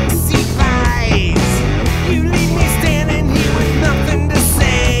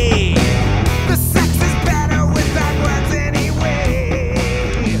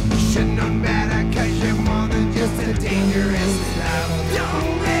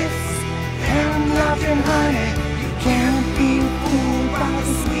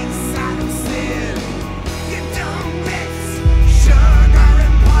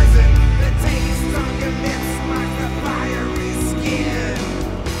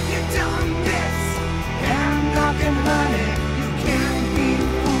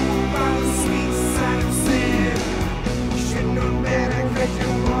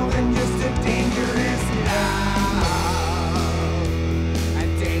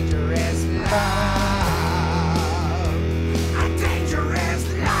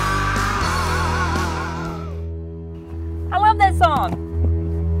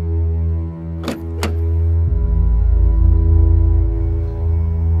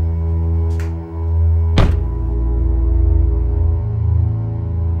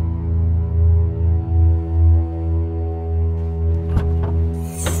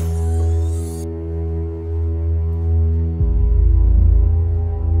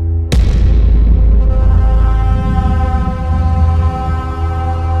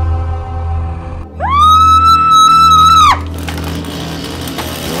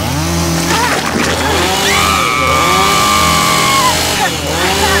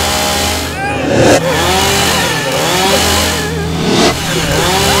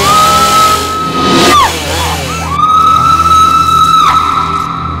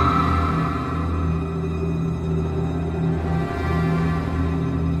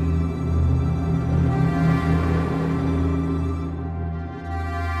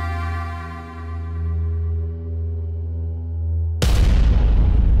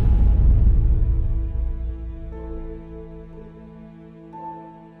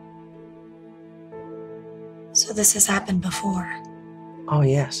So this has happened before. Oh,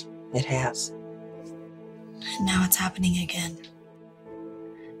 yes, it has. And now it's happening again.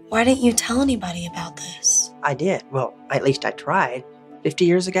 Why didn't you tell anybody about this? I did. Well, at least I tried. 50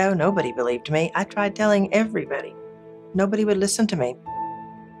 years ago, nobody believed me. I tried telling everybody. Nobody would listen to me.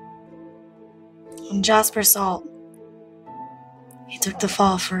 And Jasper Salt, he took the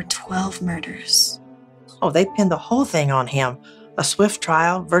fall for 12 murders. Oh, they pinned the whole thing on him. A swift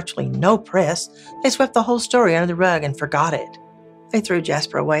trial, virtually no press. They swept the whole story under the rug and forgot it. They threw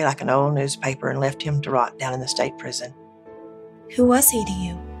Jasper away like an old newspaper and left him to rot down in the state prison. Who was he to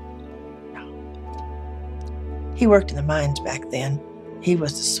you? He worked in the mines back then. He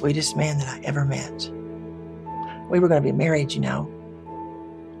was the sweetest man that I ever met. We were going to be married, you know.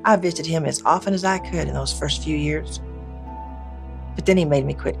 I visited him as often as I could in those first few years. But then he made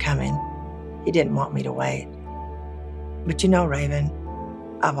me quit coming. He didn't want me to wait. But you know, Raven,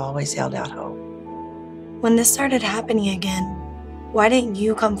 I've always held out hope. When this started happening again, why didn't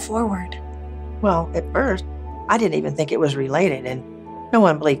you come forward? Well, at first, I didn't even think it was related, and no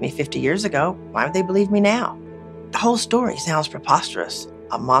one believed me 50 years ago. Why would they believe me now? The whole story sounds preposterous.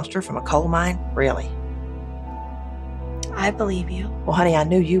 A monster from a coal mine? Really? I believe you. Well, honey, I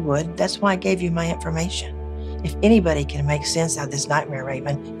knew you would. That's why I gave you my information. If anybody can make sense out of this nightmare,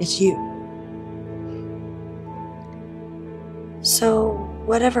 Raven, it's you. So,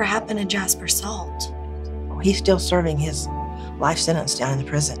 whatever happened to Jasper Salt? Oh, he's still serving his life sentence down in the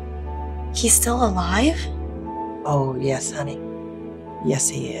prison. He's still alive? Oh, yes, honey. Yes,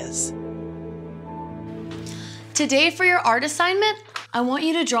 he is. Today for your art assignment, I want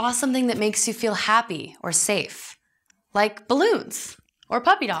you to draw something that makes you feel happy or safe. Like balloons, or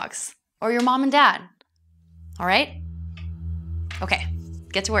puppy dogs, or your mom and dad. All right? Okay,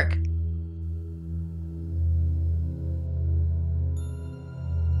 get to work.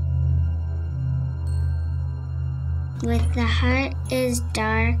 With the heart is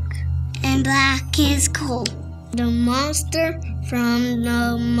dark and black is cold. The monster from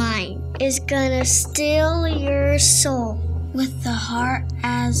the mine is gonna steal your soul. With the heart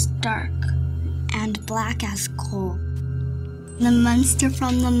as dark and black as coal. The monster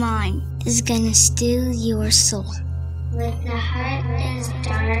from the mine is gonna steal your soul. With the heart is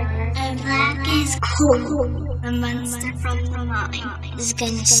dark and black is cold. The monster from the mine is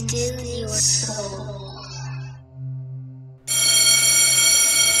gonna steal your soul.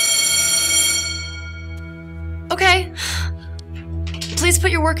 Okay. Please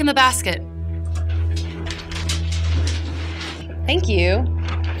put your work in the basket. Thank you.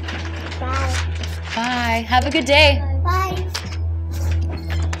 Bye. Bye. Have a good day. Bye.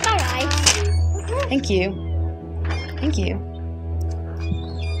 Bye. Thank you. Thank you.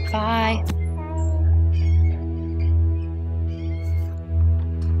 Bye.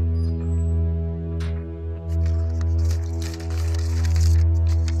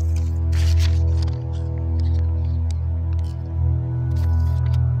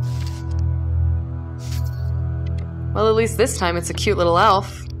 Well, at least this time it's a cute little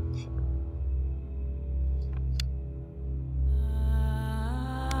elf.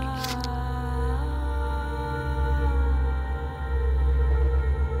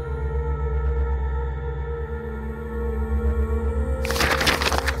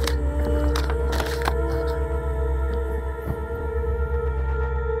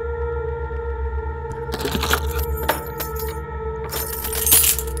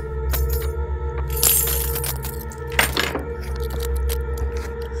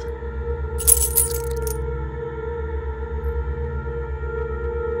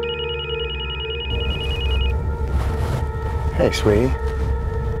 Hey, sweetie.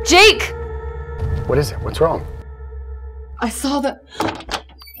 Jake! What is it? What's wrong? I saw the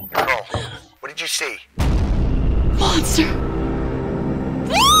Nicole, what did you see? monster.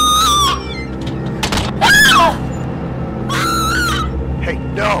 Hey,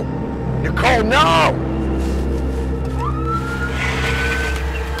 no! Nicole, no!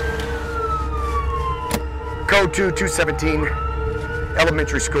 Code 2217,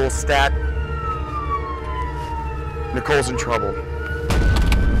 elementary school, stat. Nicole's in trouble.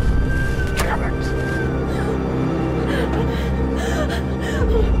 Damn it.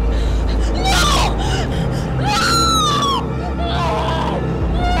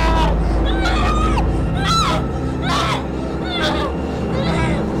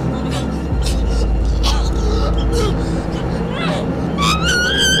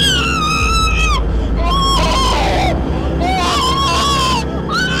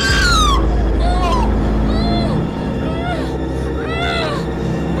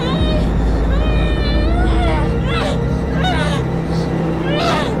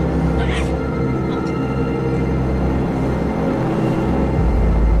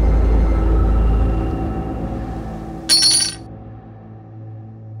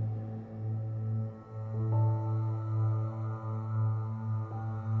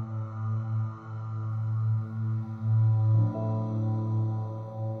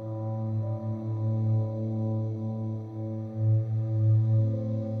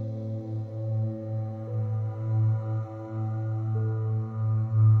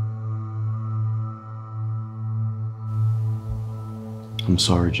 I'm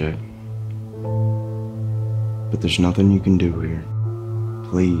sorry, Jake. But there's nothing you can do here.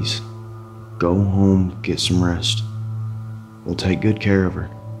 Please, go home, get some rest. We'll take good care of her.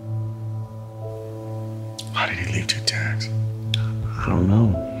 Why did he leave 2 tags? I don't know.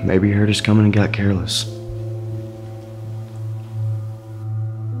 Maybe he heard us coming and got careless.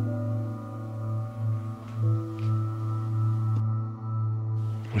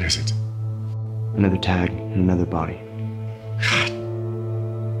 What is it? Another tag and another body. God.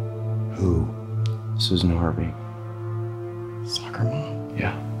 Who? Susan Harvey. Soccer mom?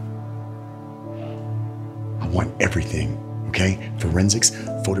 Yeah. I want everything, okay? Forensics,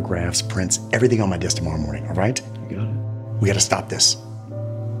 photographs, prints, everything on my desk tomorrow morning, all right? You got it. We gotta stop this.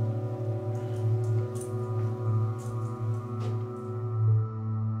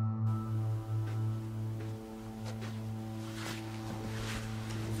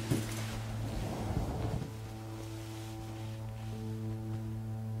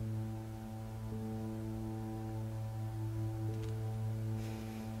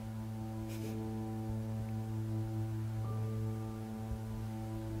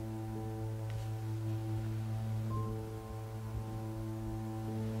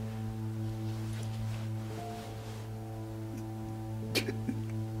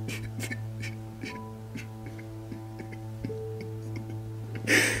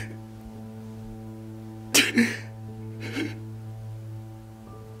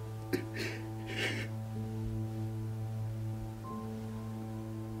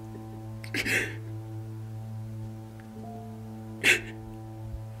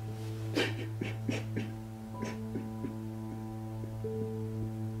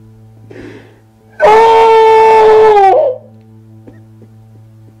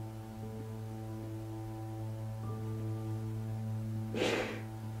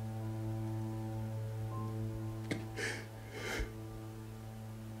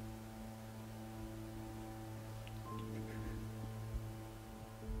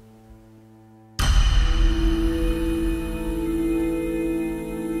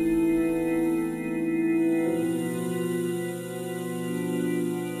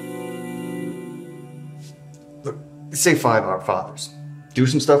 Say 5 Our Fathers. Do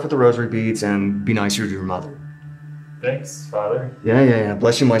some stuff with the rosary beads and be nicer to your mother. Thanks, Father. Yeah.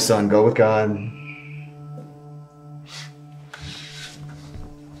 Bless you, my son. Go with God.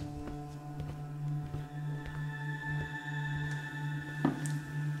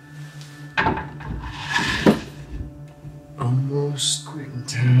 Almost quitting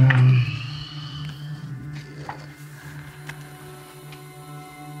town.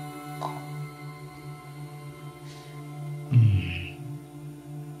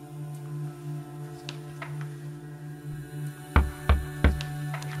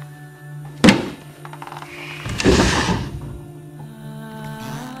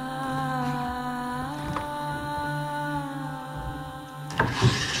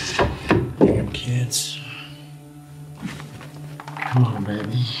 Kids. Come on,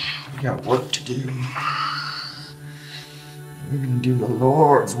 baby. We got work to do. We're gonna do the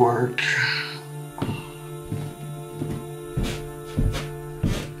Lord's work.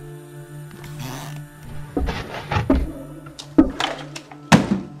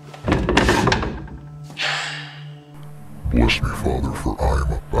 Bless me, Father, for I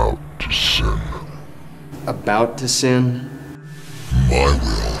am about to sin. About to sin? My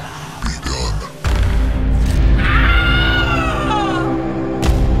will.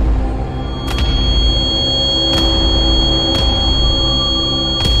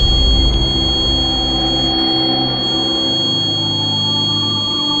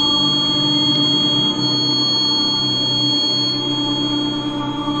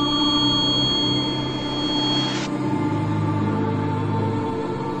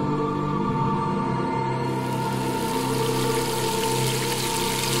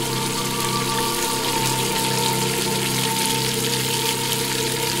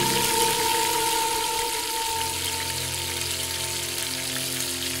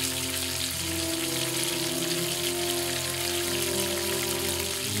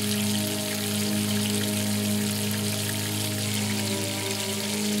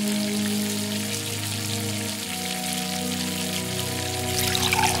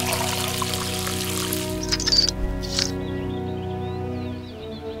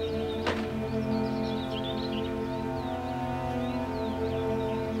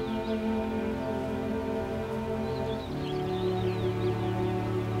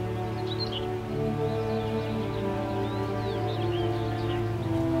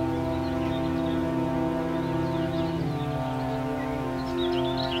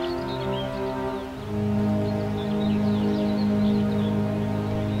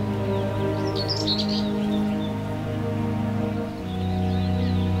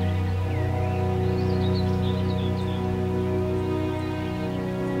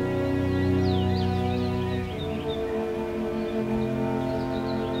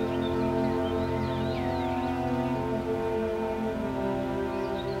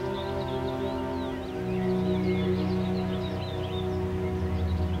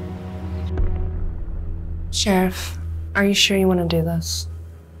 Sheriff, are you sure you want to do this?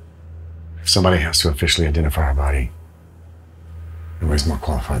 If somebody has to officially identify her body, nobody's more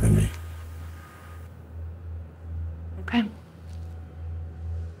qualified than me. Okay.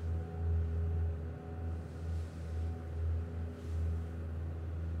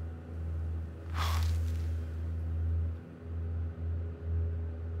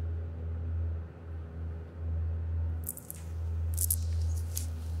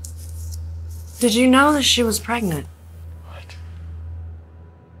 Did you know that she was pregnant? What?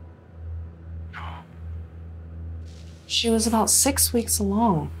 No. She was about 6 weeks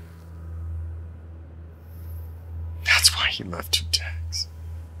along. That's why he left 2 tags.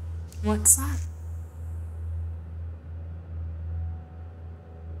 What's that?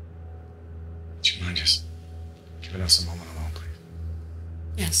 Would you mind just giving us a moment alone, please?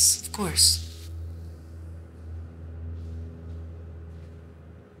 Yes, of course.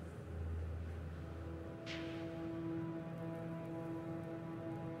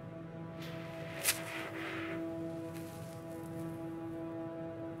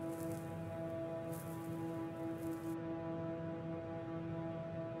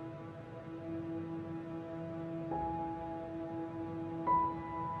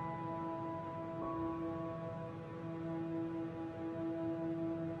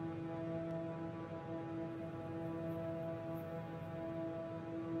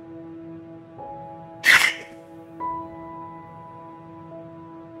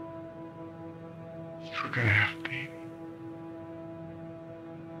 We're gonna have a baby.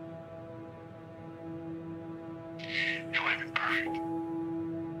 It would have been perfect.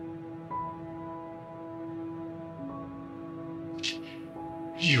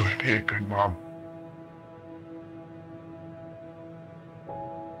 You would have been a good mom.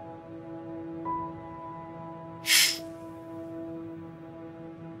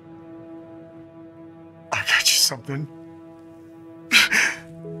 I got you something.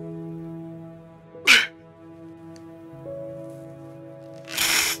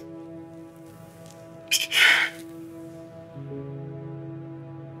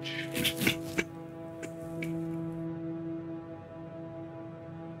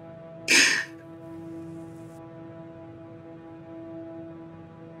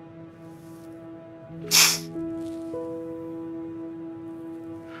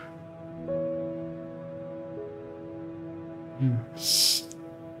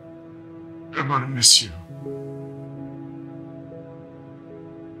 I'm gonna miss you.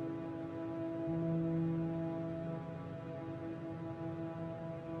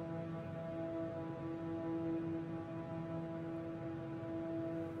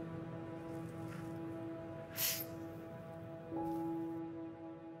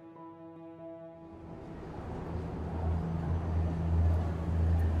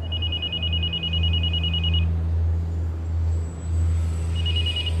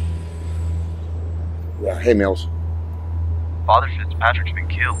 Yeah, hey, Mills. Father Fitzpatrick's been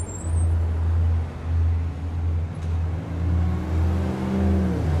killed.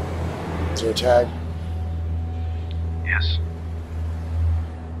 Is there a tag? Yes.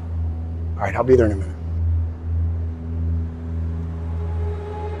 All right, I'll be there in a minute.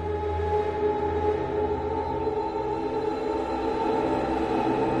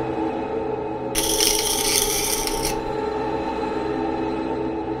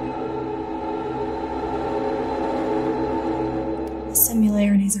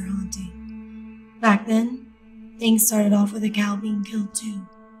 Similarities are haunting. Back then, things started off with a cow being killed too.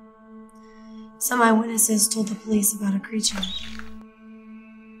 Some eyewitnesses told the police about a creature.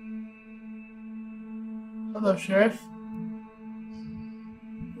 Hello, Sheriff.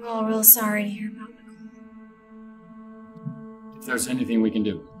 We're all real sorry to hear about Nicole. If there's anything we can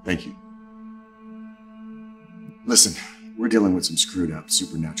do. Thank you. Listen, we're dealing with some screwed up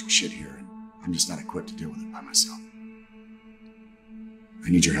supernatural shit here, and I'm just not equipped to deal with it by myself. I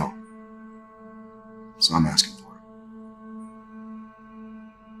need your help. So I'm asking for it.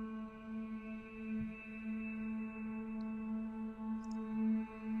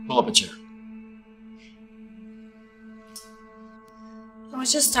 Pull up a chair. I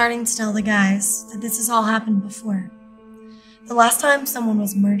was just starting to tell the guys that this has all happened before. The last time someone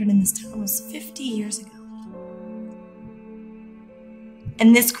was murdered in this town was 50 years ago.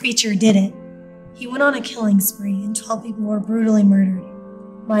 And this creature did it. He went on a killing spree and 12 people were brutally murdered.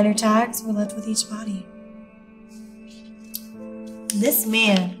 Minor tags were left with each body. This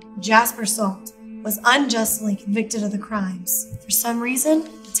man, Jasper Salt, was unjustly convicted of the crimes. For some reason,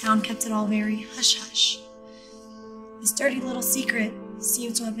 the town kept it all very hush-hush. This dirty little secret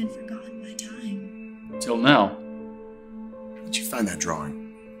seems to have been forgotten by time. Till now. Did you find that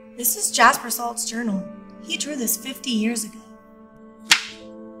drawing? This is Jasper Salt's journal. He drew this 50 years ago.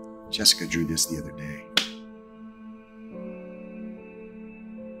 Jessica drew this the other day.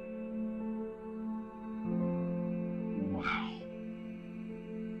 Wow.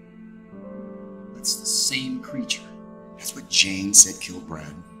 That's the same creature. That's what Jane said killed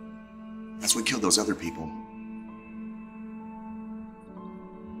Brad. That's what killed those other people.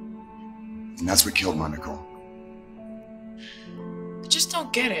 And that's what killed Monaco. I just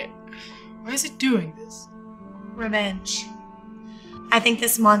don't get it. Why is it doing this? Revenge. I think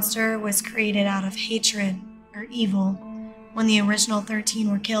this monster was created out of hatred or evil when the original 13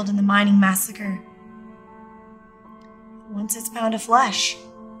 were killed in the mining massacre. Once it's pound of flesh,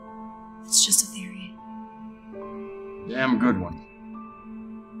 it's just a theory. Damn good one.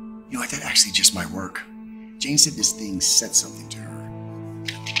 You know what? That actually just might work. Jane said this thing said something to her.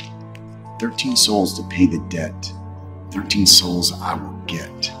 13 souls to pay the debt. 13 souls I will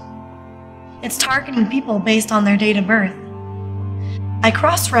get. It's targeting people based on their date of birth. I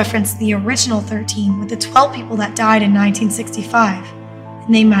cross-referenced the original 13 with the 12 people that died in 1965,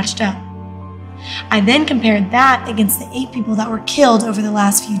 and they matched up. I then compared that against the 8 people that were killed over the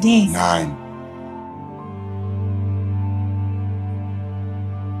last few days. 9.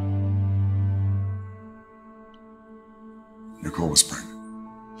 Nicole was pregnant.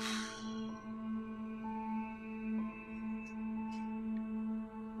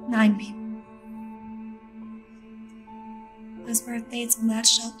 9 people. Those birth dates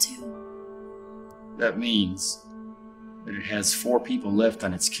matched up too. That means that it has 4 people left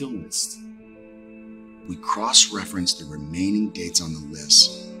on its kill list. We cross-reference the remaining dates on the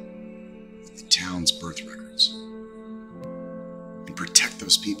list with the town's birth records and protect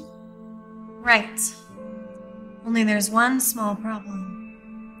those people. Right. Only there's one small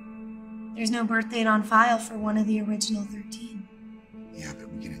problem. There's no birth date on file for one of the original 13. Yeah,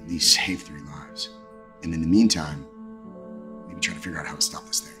 but we can at least save 3 lives. And in the meantime, maybe try to figure out how to stop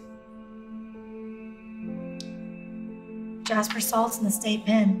this thing. Jasper Salt's in the state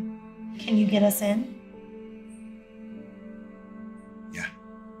pen. Can you get us in? Yeah.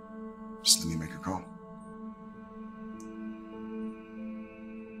 Just let me make a call.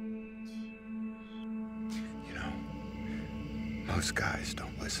 You know, most guys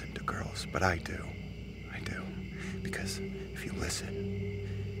don't listen to girls, but I do. I do. Because if you listen,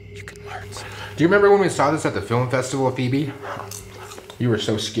 you can learn something. Do you remember when we saw this at the film festival, Phoebe? You were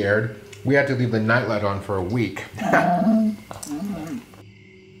so scared. We had to leave the nightlight on for a week.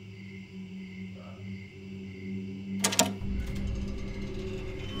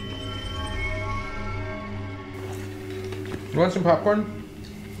 You want some popcorn?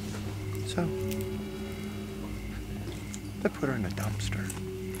 So, I put her in a dumpster.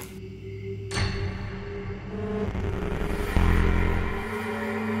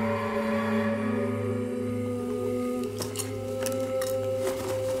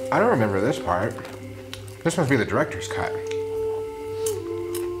 I don't remember this part. This must be the director's cut.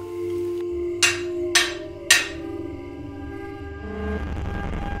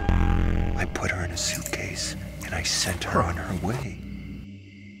 I put her in a suitcase and I sent her on her way.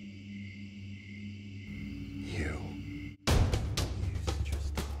 You.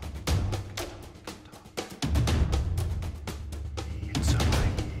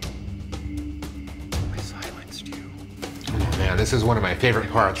 I silenced you. Oh man, this is one of my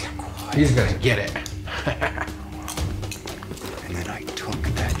favorite parts. He's gonna get it. And then I took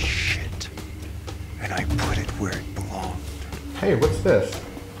that shit and I put it where it belonged. Hey, what's this?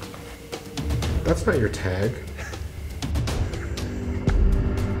 That's not your tag.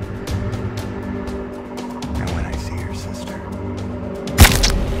 And when I see your sister,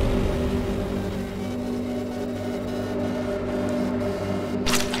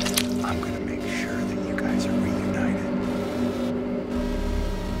 I'm gonna make sure that you guys are reunited.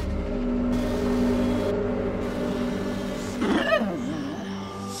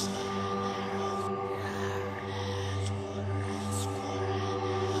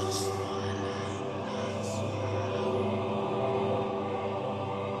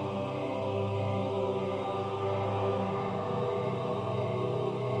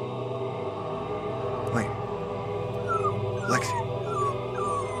 Wait. Lexi.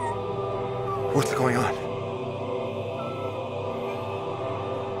 What's going on?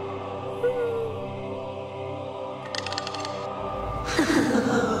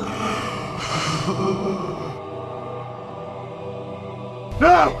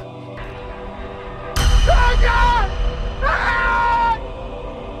 No!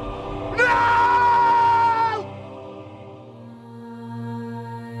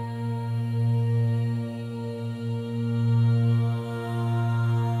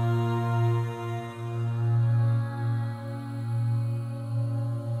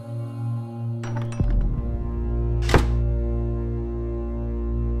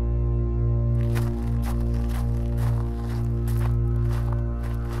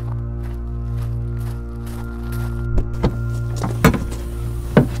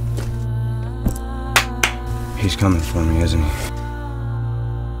 He's coming for me, isn't he?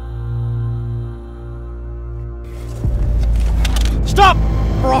 Stop,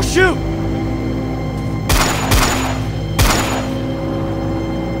 or I'll shoot!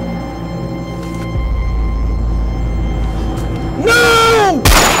 No!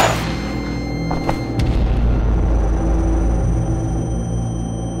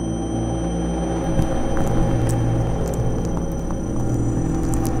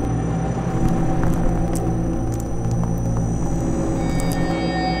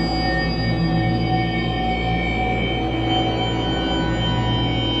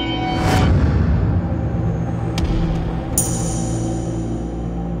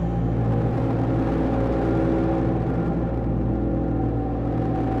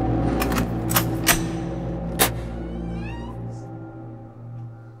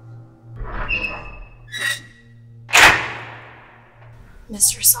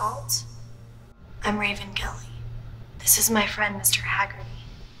 Mr. Salt, I'm Raven Kelly. This is my friend, Mr. Hagardy.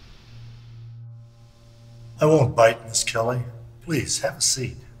 I won't bite, Miss Kelly. Please, have a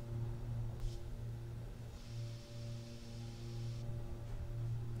seat.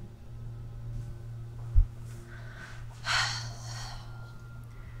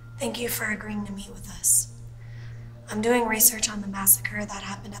 Thank you for agreeing to meet with us. I'm doing research on the massacre that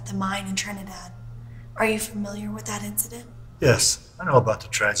happened at the mine in Trinidad. Are you familiar with that incident? Yes, I know about the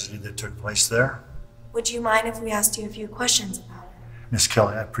tragedy that took place there. Would you mind if we asked you a few questions about it? Miss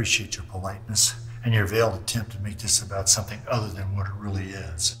Kelly, I appreciate your politeness and your veiled attempt to make this about something other than what it really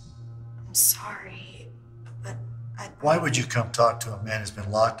is. I'm sorry, but Why would you come talk to a man who's been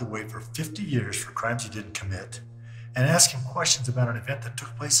locked away for 50 years for crimes he didn't commit and ask him questions about an event that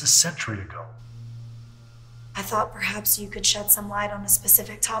took place a century ago? I thought perhaps you could shed some light on a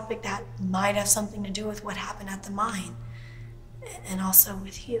specific topic that might have something to do with what happened at the mine. And also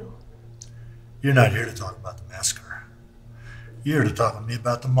with you. You're not here to talk about the massacre. You're here to talk with me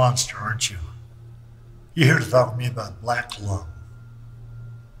about the monster, aren't you? You're here to talk with me about Black Lung.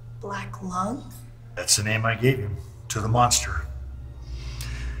 Black Lung? That's the name I gave him, to the monster.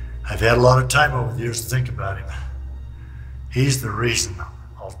 I've had a lot of time over the years to think about him. He's the reason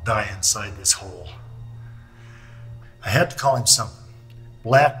I'll die inside this hole. I had to call him something.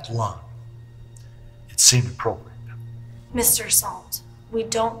 Black Lung. It seemed appropriate. Mr. Salt, we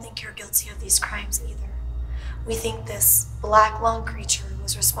don't think you're guilty of these crimes either. We think this Black Lung creature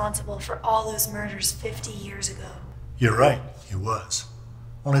was responsible for all those murders 50 years ago. You're right, he was.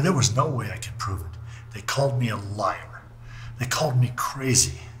 Only there was no way I could prove it. They called me a liar. They called me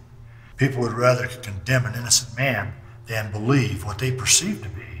crazy. People would rather condemn an innocent man than believe what they perceive to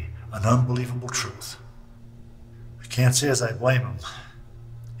be an unbelievable truth. I can't say as I blame them.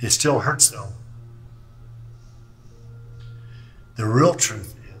 It still hurts though. The real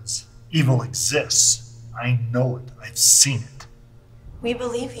truth is, evil exists. I know it. I've seen it. We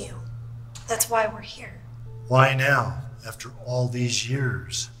believe you. That's why we're here. Why now, after all these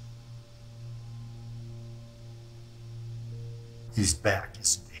years? He's back,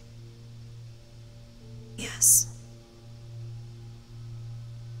 isn't he? Yes.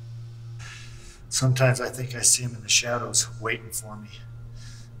 Sometimes I think I see him in the shadows, waiting for me.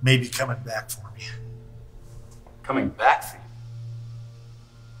 Maybe coming back for me. Coming back for you?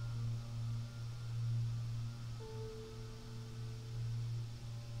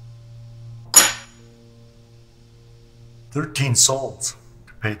 13 souls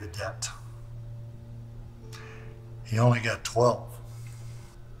to pay the debt. He only got 12.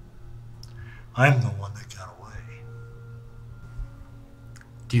 I'm the one that got away.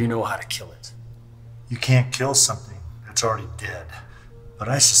 Do you know how to kill it? You can't kill something that's already dead, but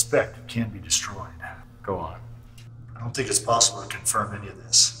I suspect it can be destroyed. Go on. I don't think it's possible to confirm any of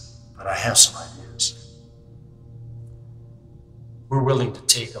this, but I have some ideas. We're willing to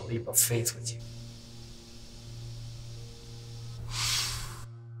take a leap of faith with you.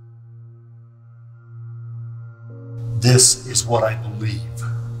 This is what I believe.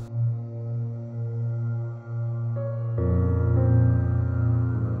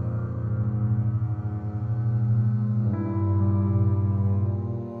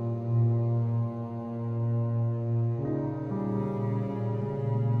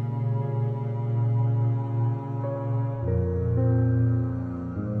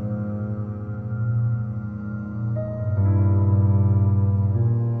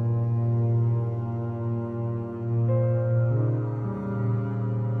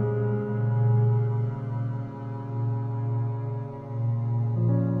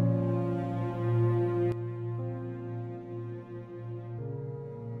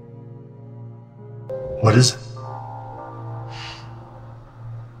 What is it?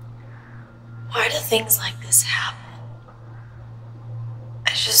 Why do things like this happen?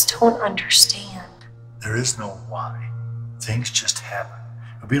 I just don't understand. There is no why. Things just happen.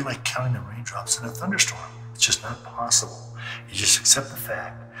 It would be like counting the raindrops in a thunderstorm. It's just not possible. You just accept the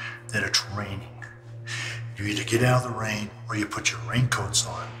fact that it's raining. You either get out of the rain or you put your raincoats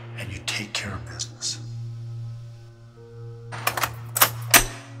on and you take care of business.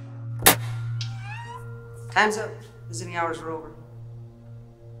 Time's up. Visiting hours are over.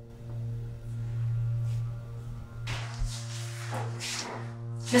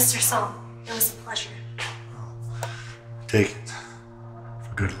 Mr. Song, it was a pleasure. Take it.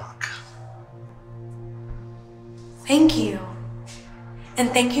 For good luck. Thank you. And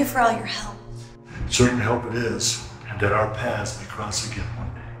thank you for all your help. Certainly hope it is, and that our paths may cross again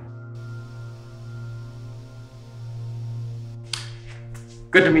one day.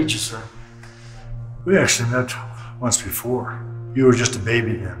 Good to meet you, sir. We actually met once before. You were just a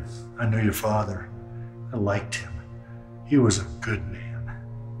baby then. I knew your father. I liked him. He was a good man.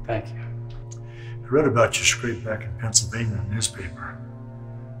 Thank you. I read about your scrape back in Pennsylvania in the newspaper.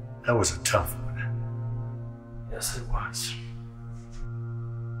 That was a tough one. Yes, it was.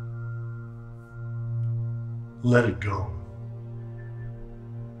 Let it go.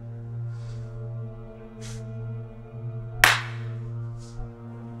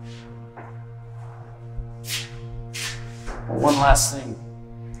 Well, one last thing.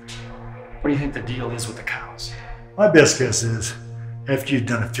 What do you think the deal is with the cows? My best guess is, after you've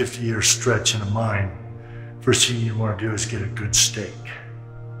done a 50-year stretch in a mine, first thing you want to do is get a good steak.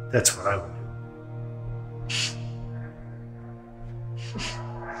 That's what I would do.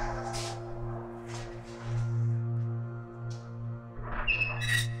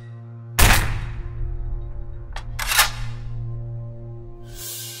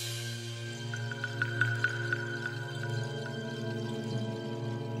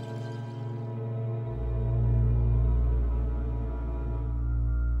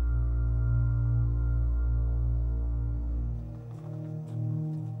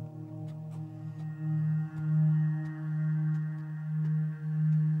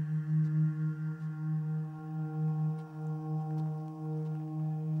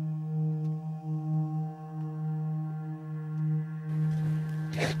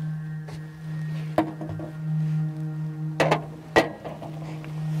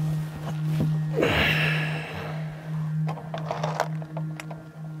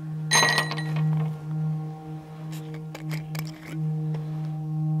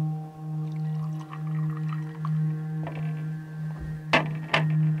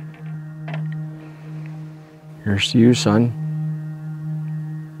 Here's to you, son.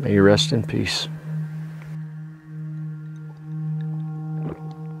 May you rest in peace.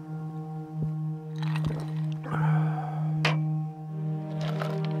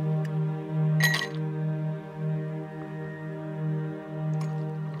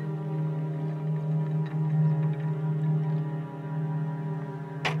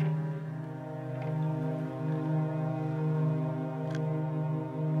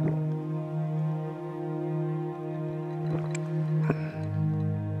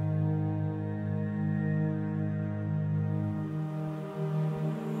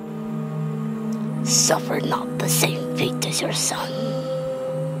 Suffer not the same fate as your son.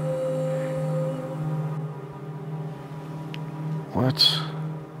 What?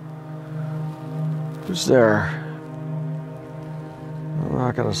 Who's there? I'm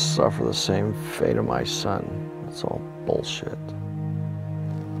not gonna suffer the same fate of my son. That's all bullshit.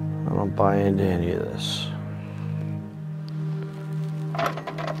 I don't buy into any of this.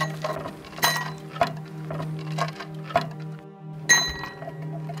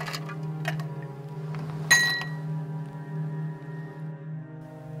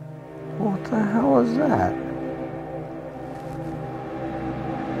 What the hell is that?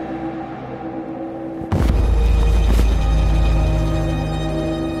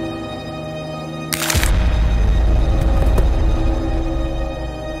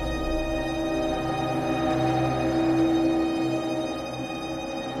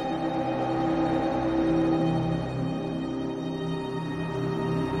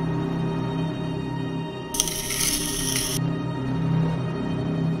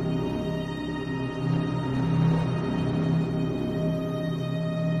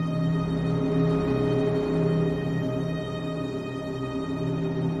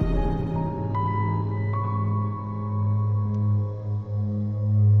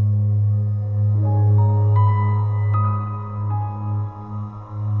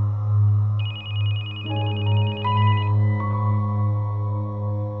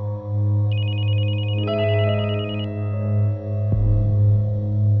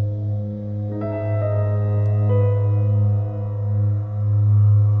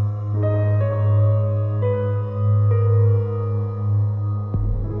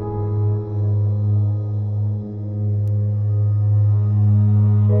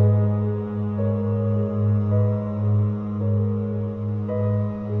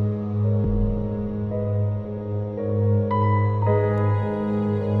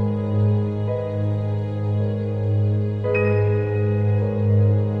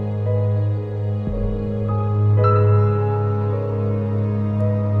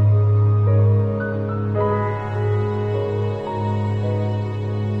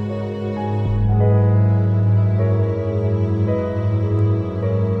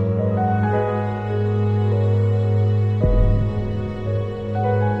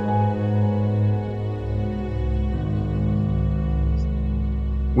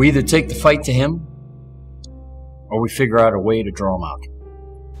 We either take the fight to him, or we figure out a way to draw him out.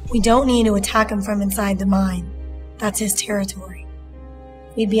 We don't need to attack him from inside the mine. That's his territory.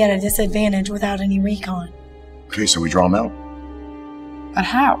 We'd be at a disadvantage without any recon. Okay, so we draw him out. But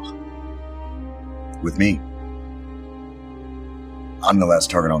how? With me. I'm the last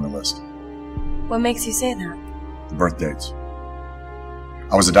target on the list. What makes you say that? The birth dates.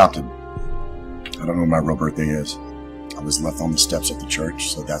 I was adopted. I don't know when my real birthday is. I was left on the steps of the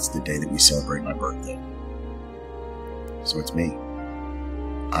church, so that's the day that we celebrate my birthday. So it's me.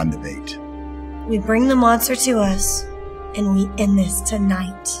 I'm the bait. We bring the monster to us, and we end this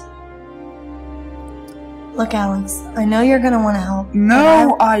tonight. Look, Alex, I know you're gonna want to help.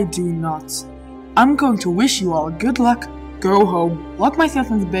 No, I do not. I'm going to wish you all good luck, go home, lock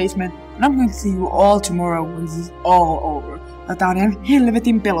myself in the basement, and I'm going to see you all tomorrow when this is all over. Tää on ihan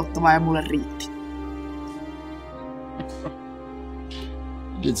helvetin pelottavaa ja mulle riitti.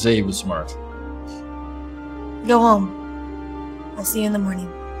 You did say he was smart. Go home. I'll see you in the morning.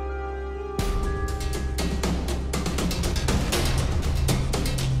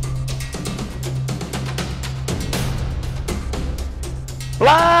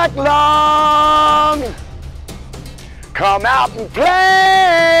 Black Lung, come out and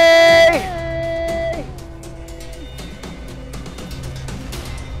play.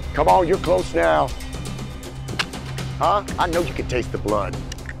 Come on, you're close now. Huh? I know you can taste the blood.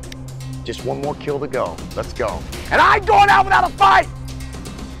 Just one more kill to go. Let's go. And I ain't going out without a fight.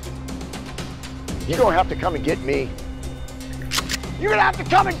 You're gonna have to come and get me. You're gonna have to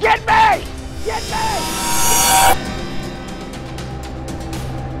come and get me. Get me.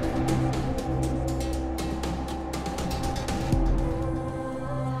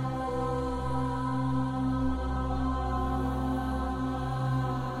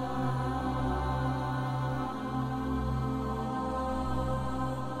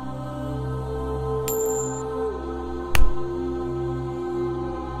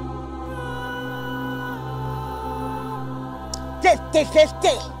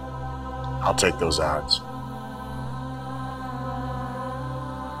 I'll take those odds.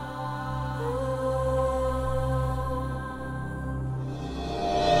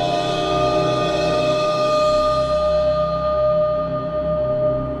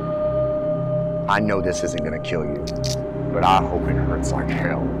 I know this isn't gonna kill you, but I hope it hurts like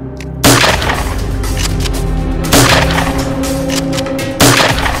hell.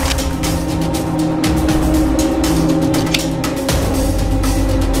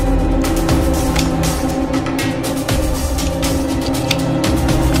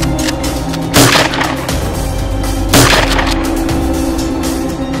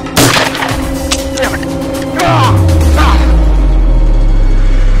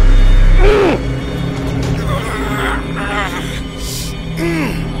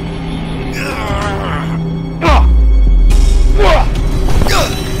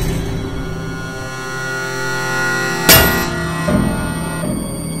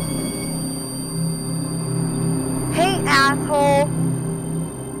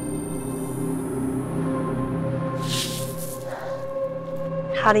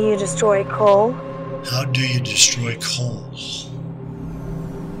 How do you destroy coal? How do you destroy coal?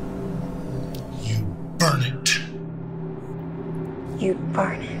 You burn it. You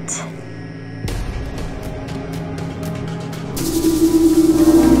burn it.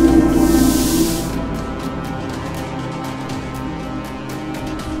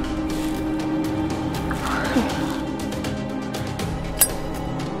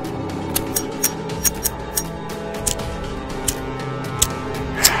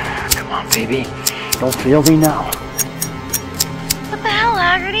 Baby, don't fail me now. What the hell,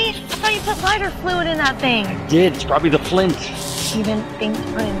 Hagardy? I thought you put lighter fluid in that thing. I did. It's probably the flint. You didn't think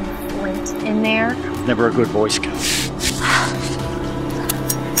putting flint in there? I was never a good Boy Scout.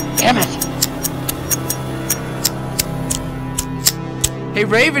 Damn it! Hey,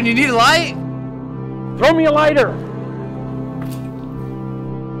 Raven, you need a light? Throw me a lighter!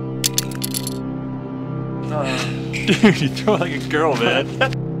 Dude, you throw like a girl,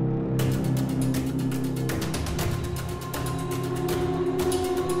 man.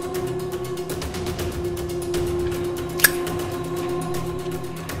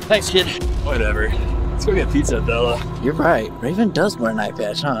 Thanks, kid. Whatever. Let's go get pizza, Bella. You're right. Raven does wear an eye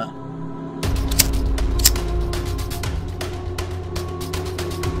patch, huh?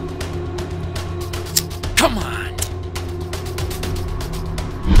 Come on.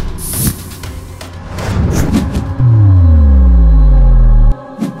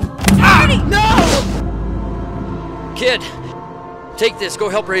 Hagardy! No! Kid, take this. Go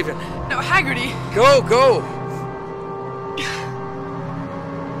help Raven. No, Hagardy. Go, go.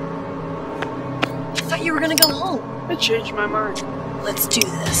 thought you were gonna go home. I changed my mind. Let's do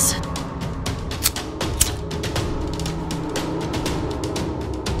this.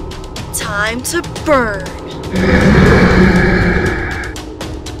 Time to burn.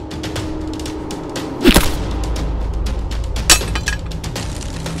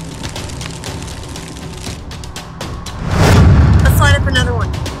 Let's line up another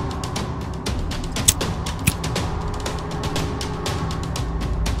one.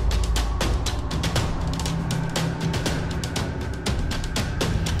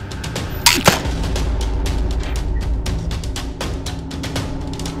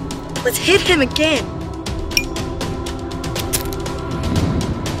 Let's hit him again.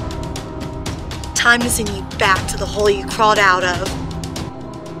 Time to send you back to the hole you crawled out of.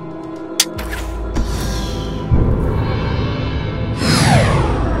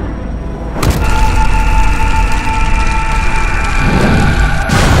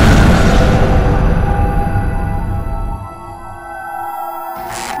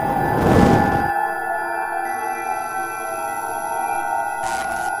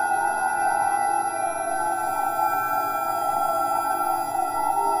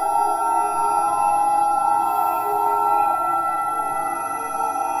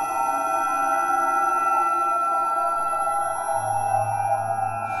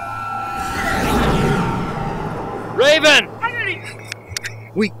 Raven!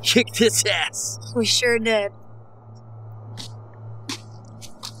 We kicked his ass. We sure did.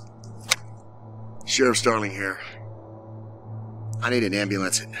 Sheriff Starling here. I need an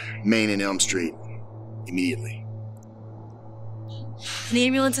ambulance at Main and Elm Street. Immediately. The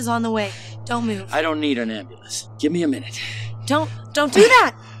ambulance is on the way. Don't move. I don't need an ambulance. Give me a minute. Don't do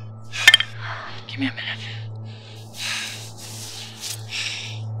that! Give me a minute.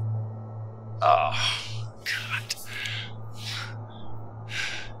 Oh, God.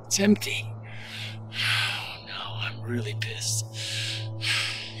 It's empty. Oh, no, I'm really pissed.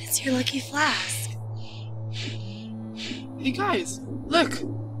 It's your lucky flask. Hey guys, look!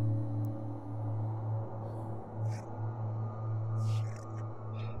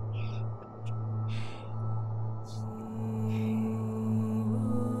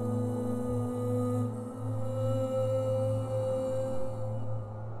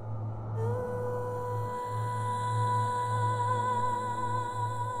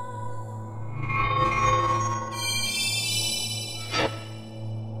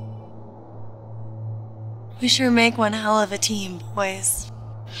 We sure make one hell of a team, boys.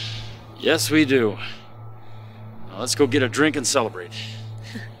 Yes, we do. Now let's go get a drink and celebrate.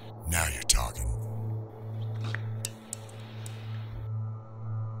 Now you're talking.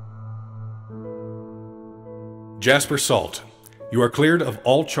 Jasper Salt, you are cleared of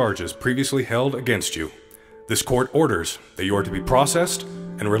all charges previously held against you. This court orders that you are to be processed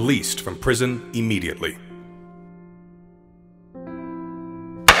and released from prison immediately.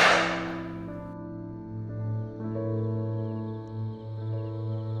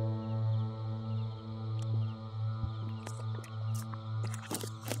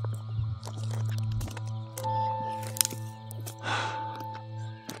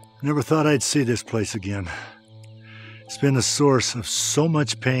 Never thought I'd see this place again. It's been the source of so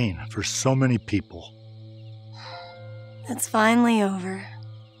much pain for so many people. It's finally over.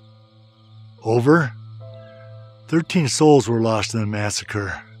 Over? 13 souls were lost in the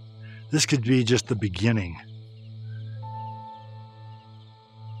massacre. This could be just the beginning.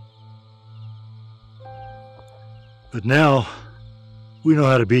 But now, we know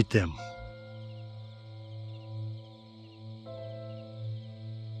how to beat them.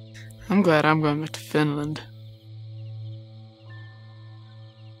 I'm glad I'm going back to Finland.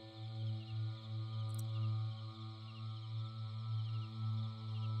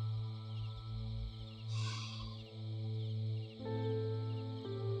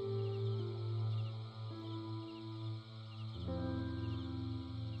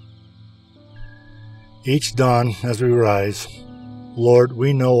 Each dawn as we rise, Lord,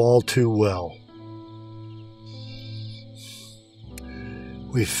 we know all too well.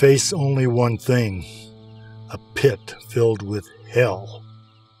 We face only one thing, a pit filled with hell.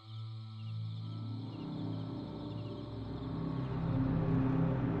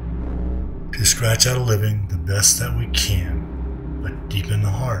 To scratch out a living the best that we can, but deep in the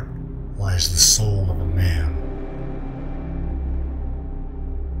heart lies the soul of a man.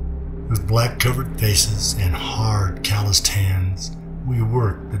 With black-covered faces and hard, calloused hands, we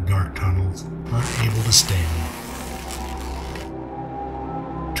work the dark tunnels, unable to stand.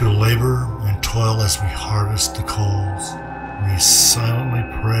 To labor and toil as we harvest the coals, we silently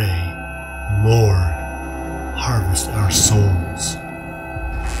pray, Lord, harvest our souls.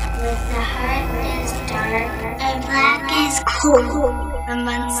 With the heart is dark and black is cold. The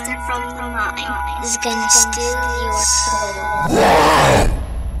monster from the mine is gonna steal your soul.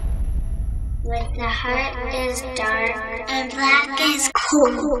 With the heart is dark and black is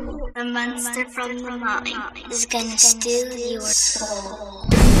cold. The monster from the mine is gonna steal your soul.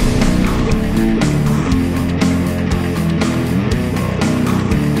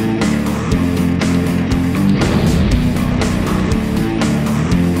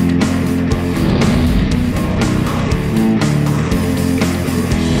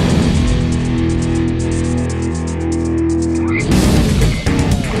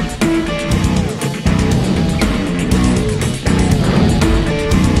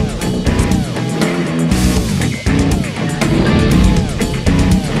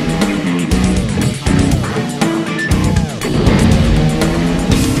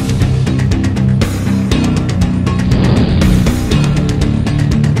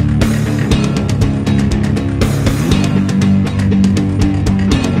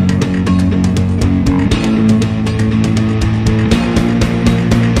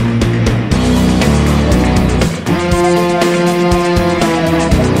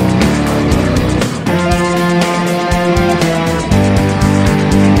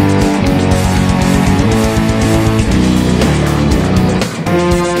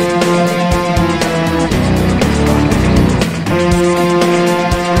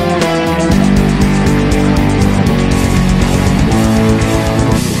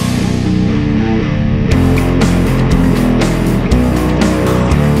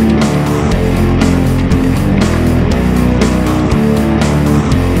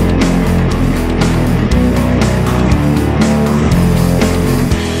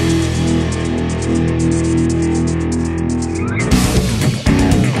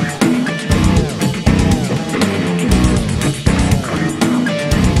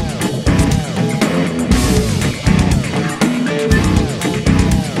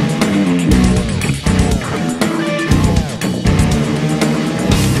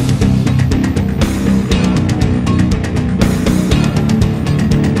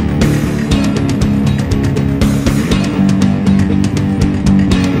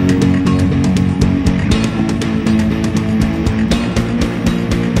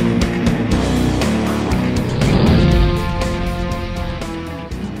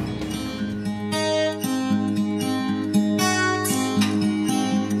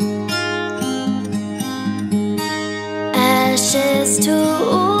 Ashes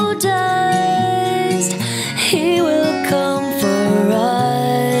to dust, he will come for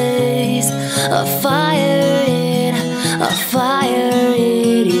us. A fire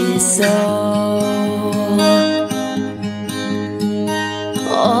it is so.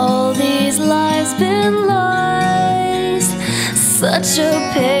 All these lives been lost, such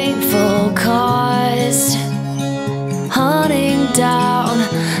a painful cost. Hunting down,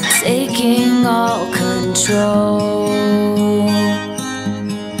 taking all control.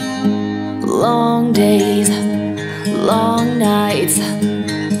 Long days, long nights,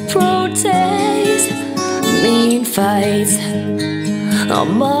 protest, mean fights. A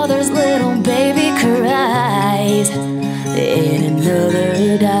mother's little baby cries, and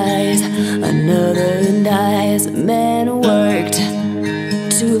another dies, another dies. Men worked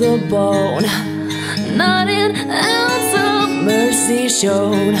to the bone, not an ounce of mercy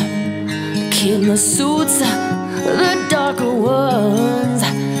shown. In the suits, the darker ones,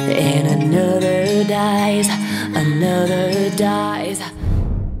 and another dies, another dies.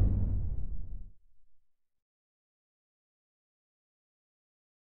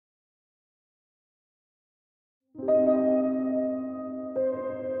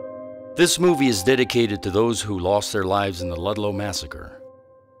 This movie is dedicated to those who lost their lives in the Ludlow Massacre,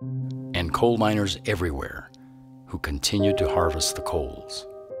 and coal miners everywhere who continue to harvest the coals.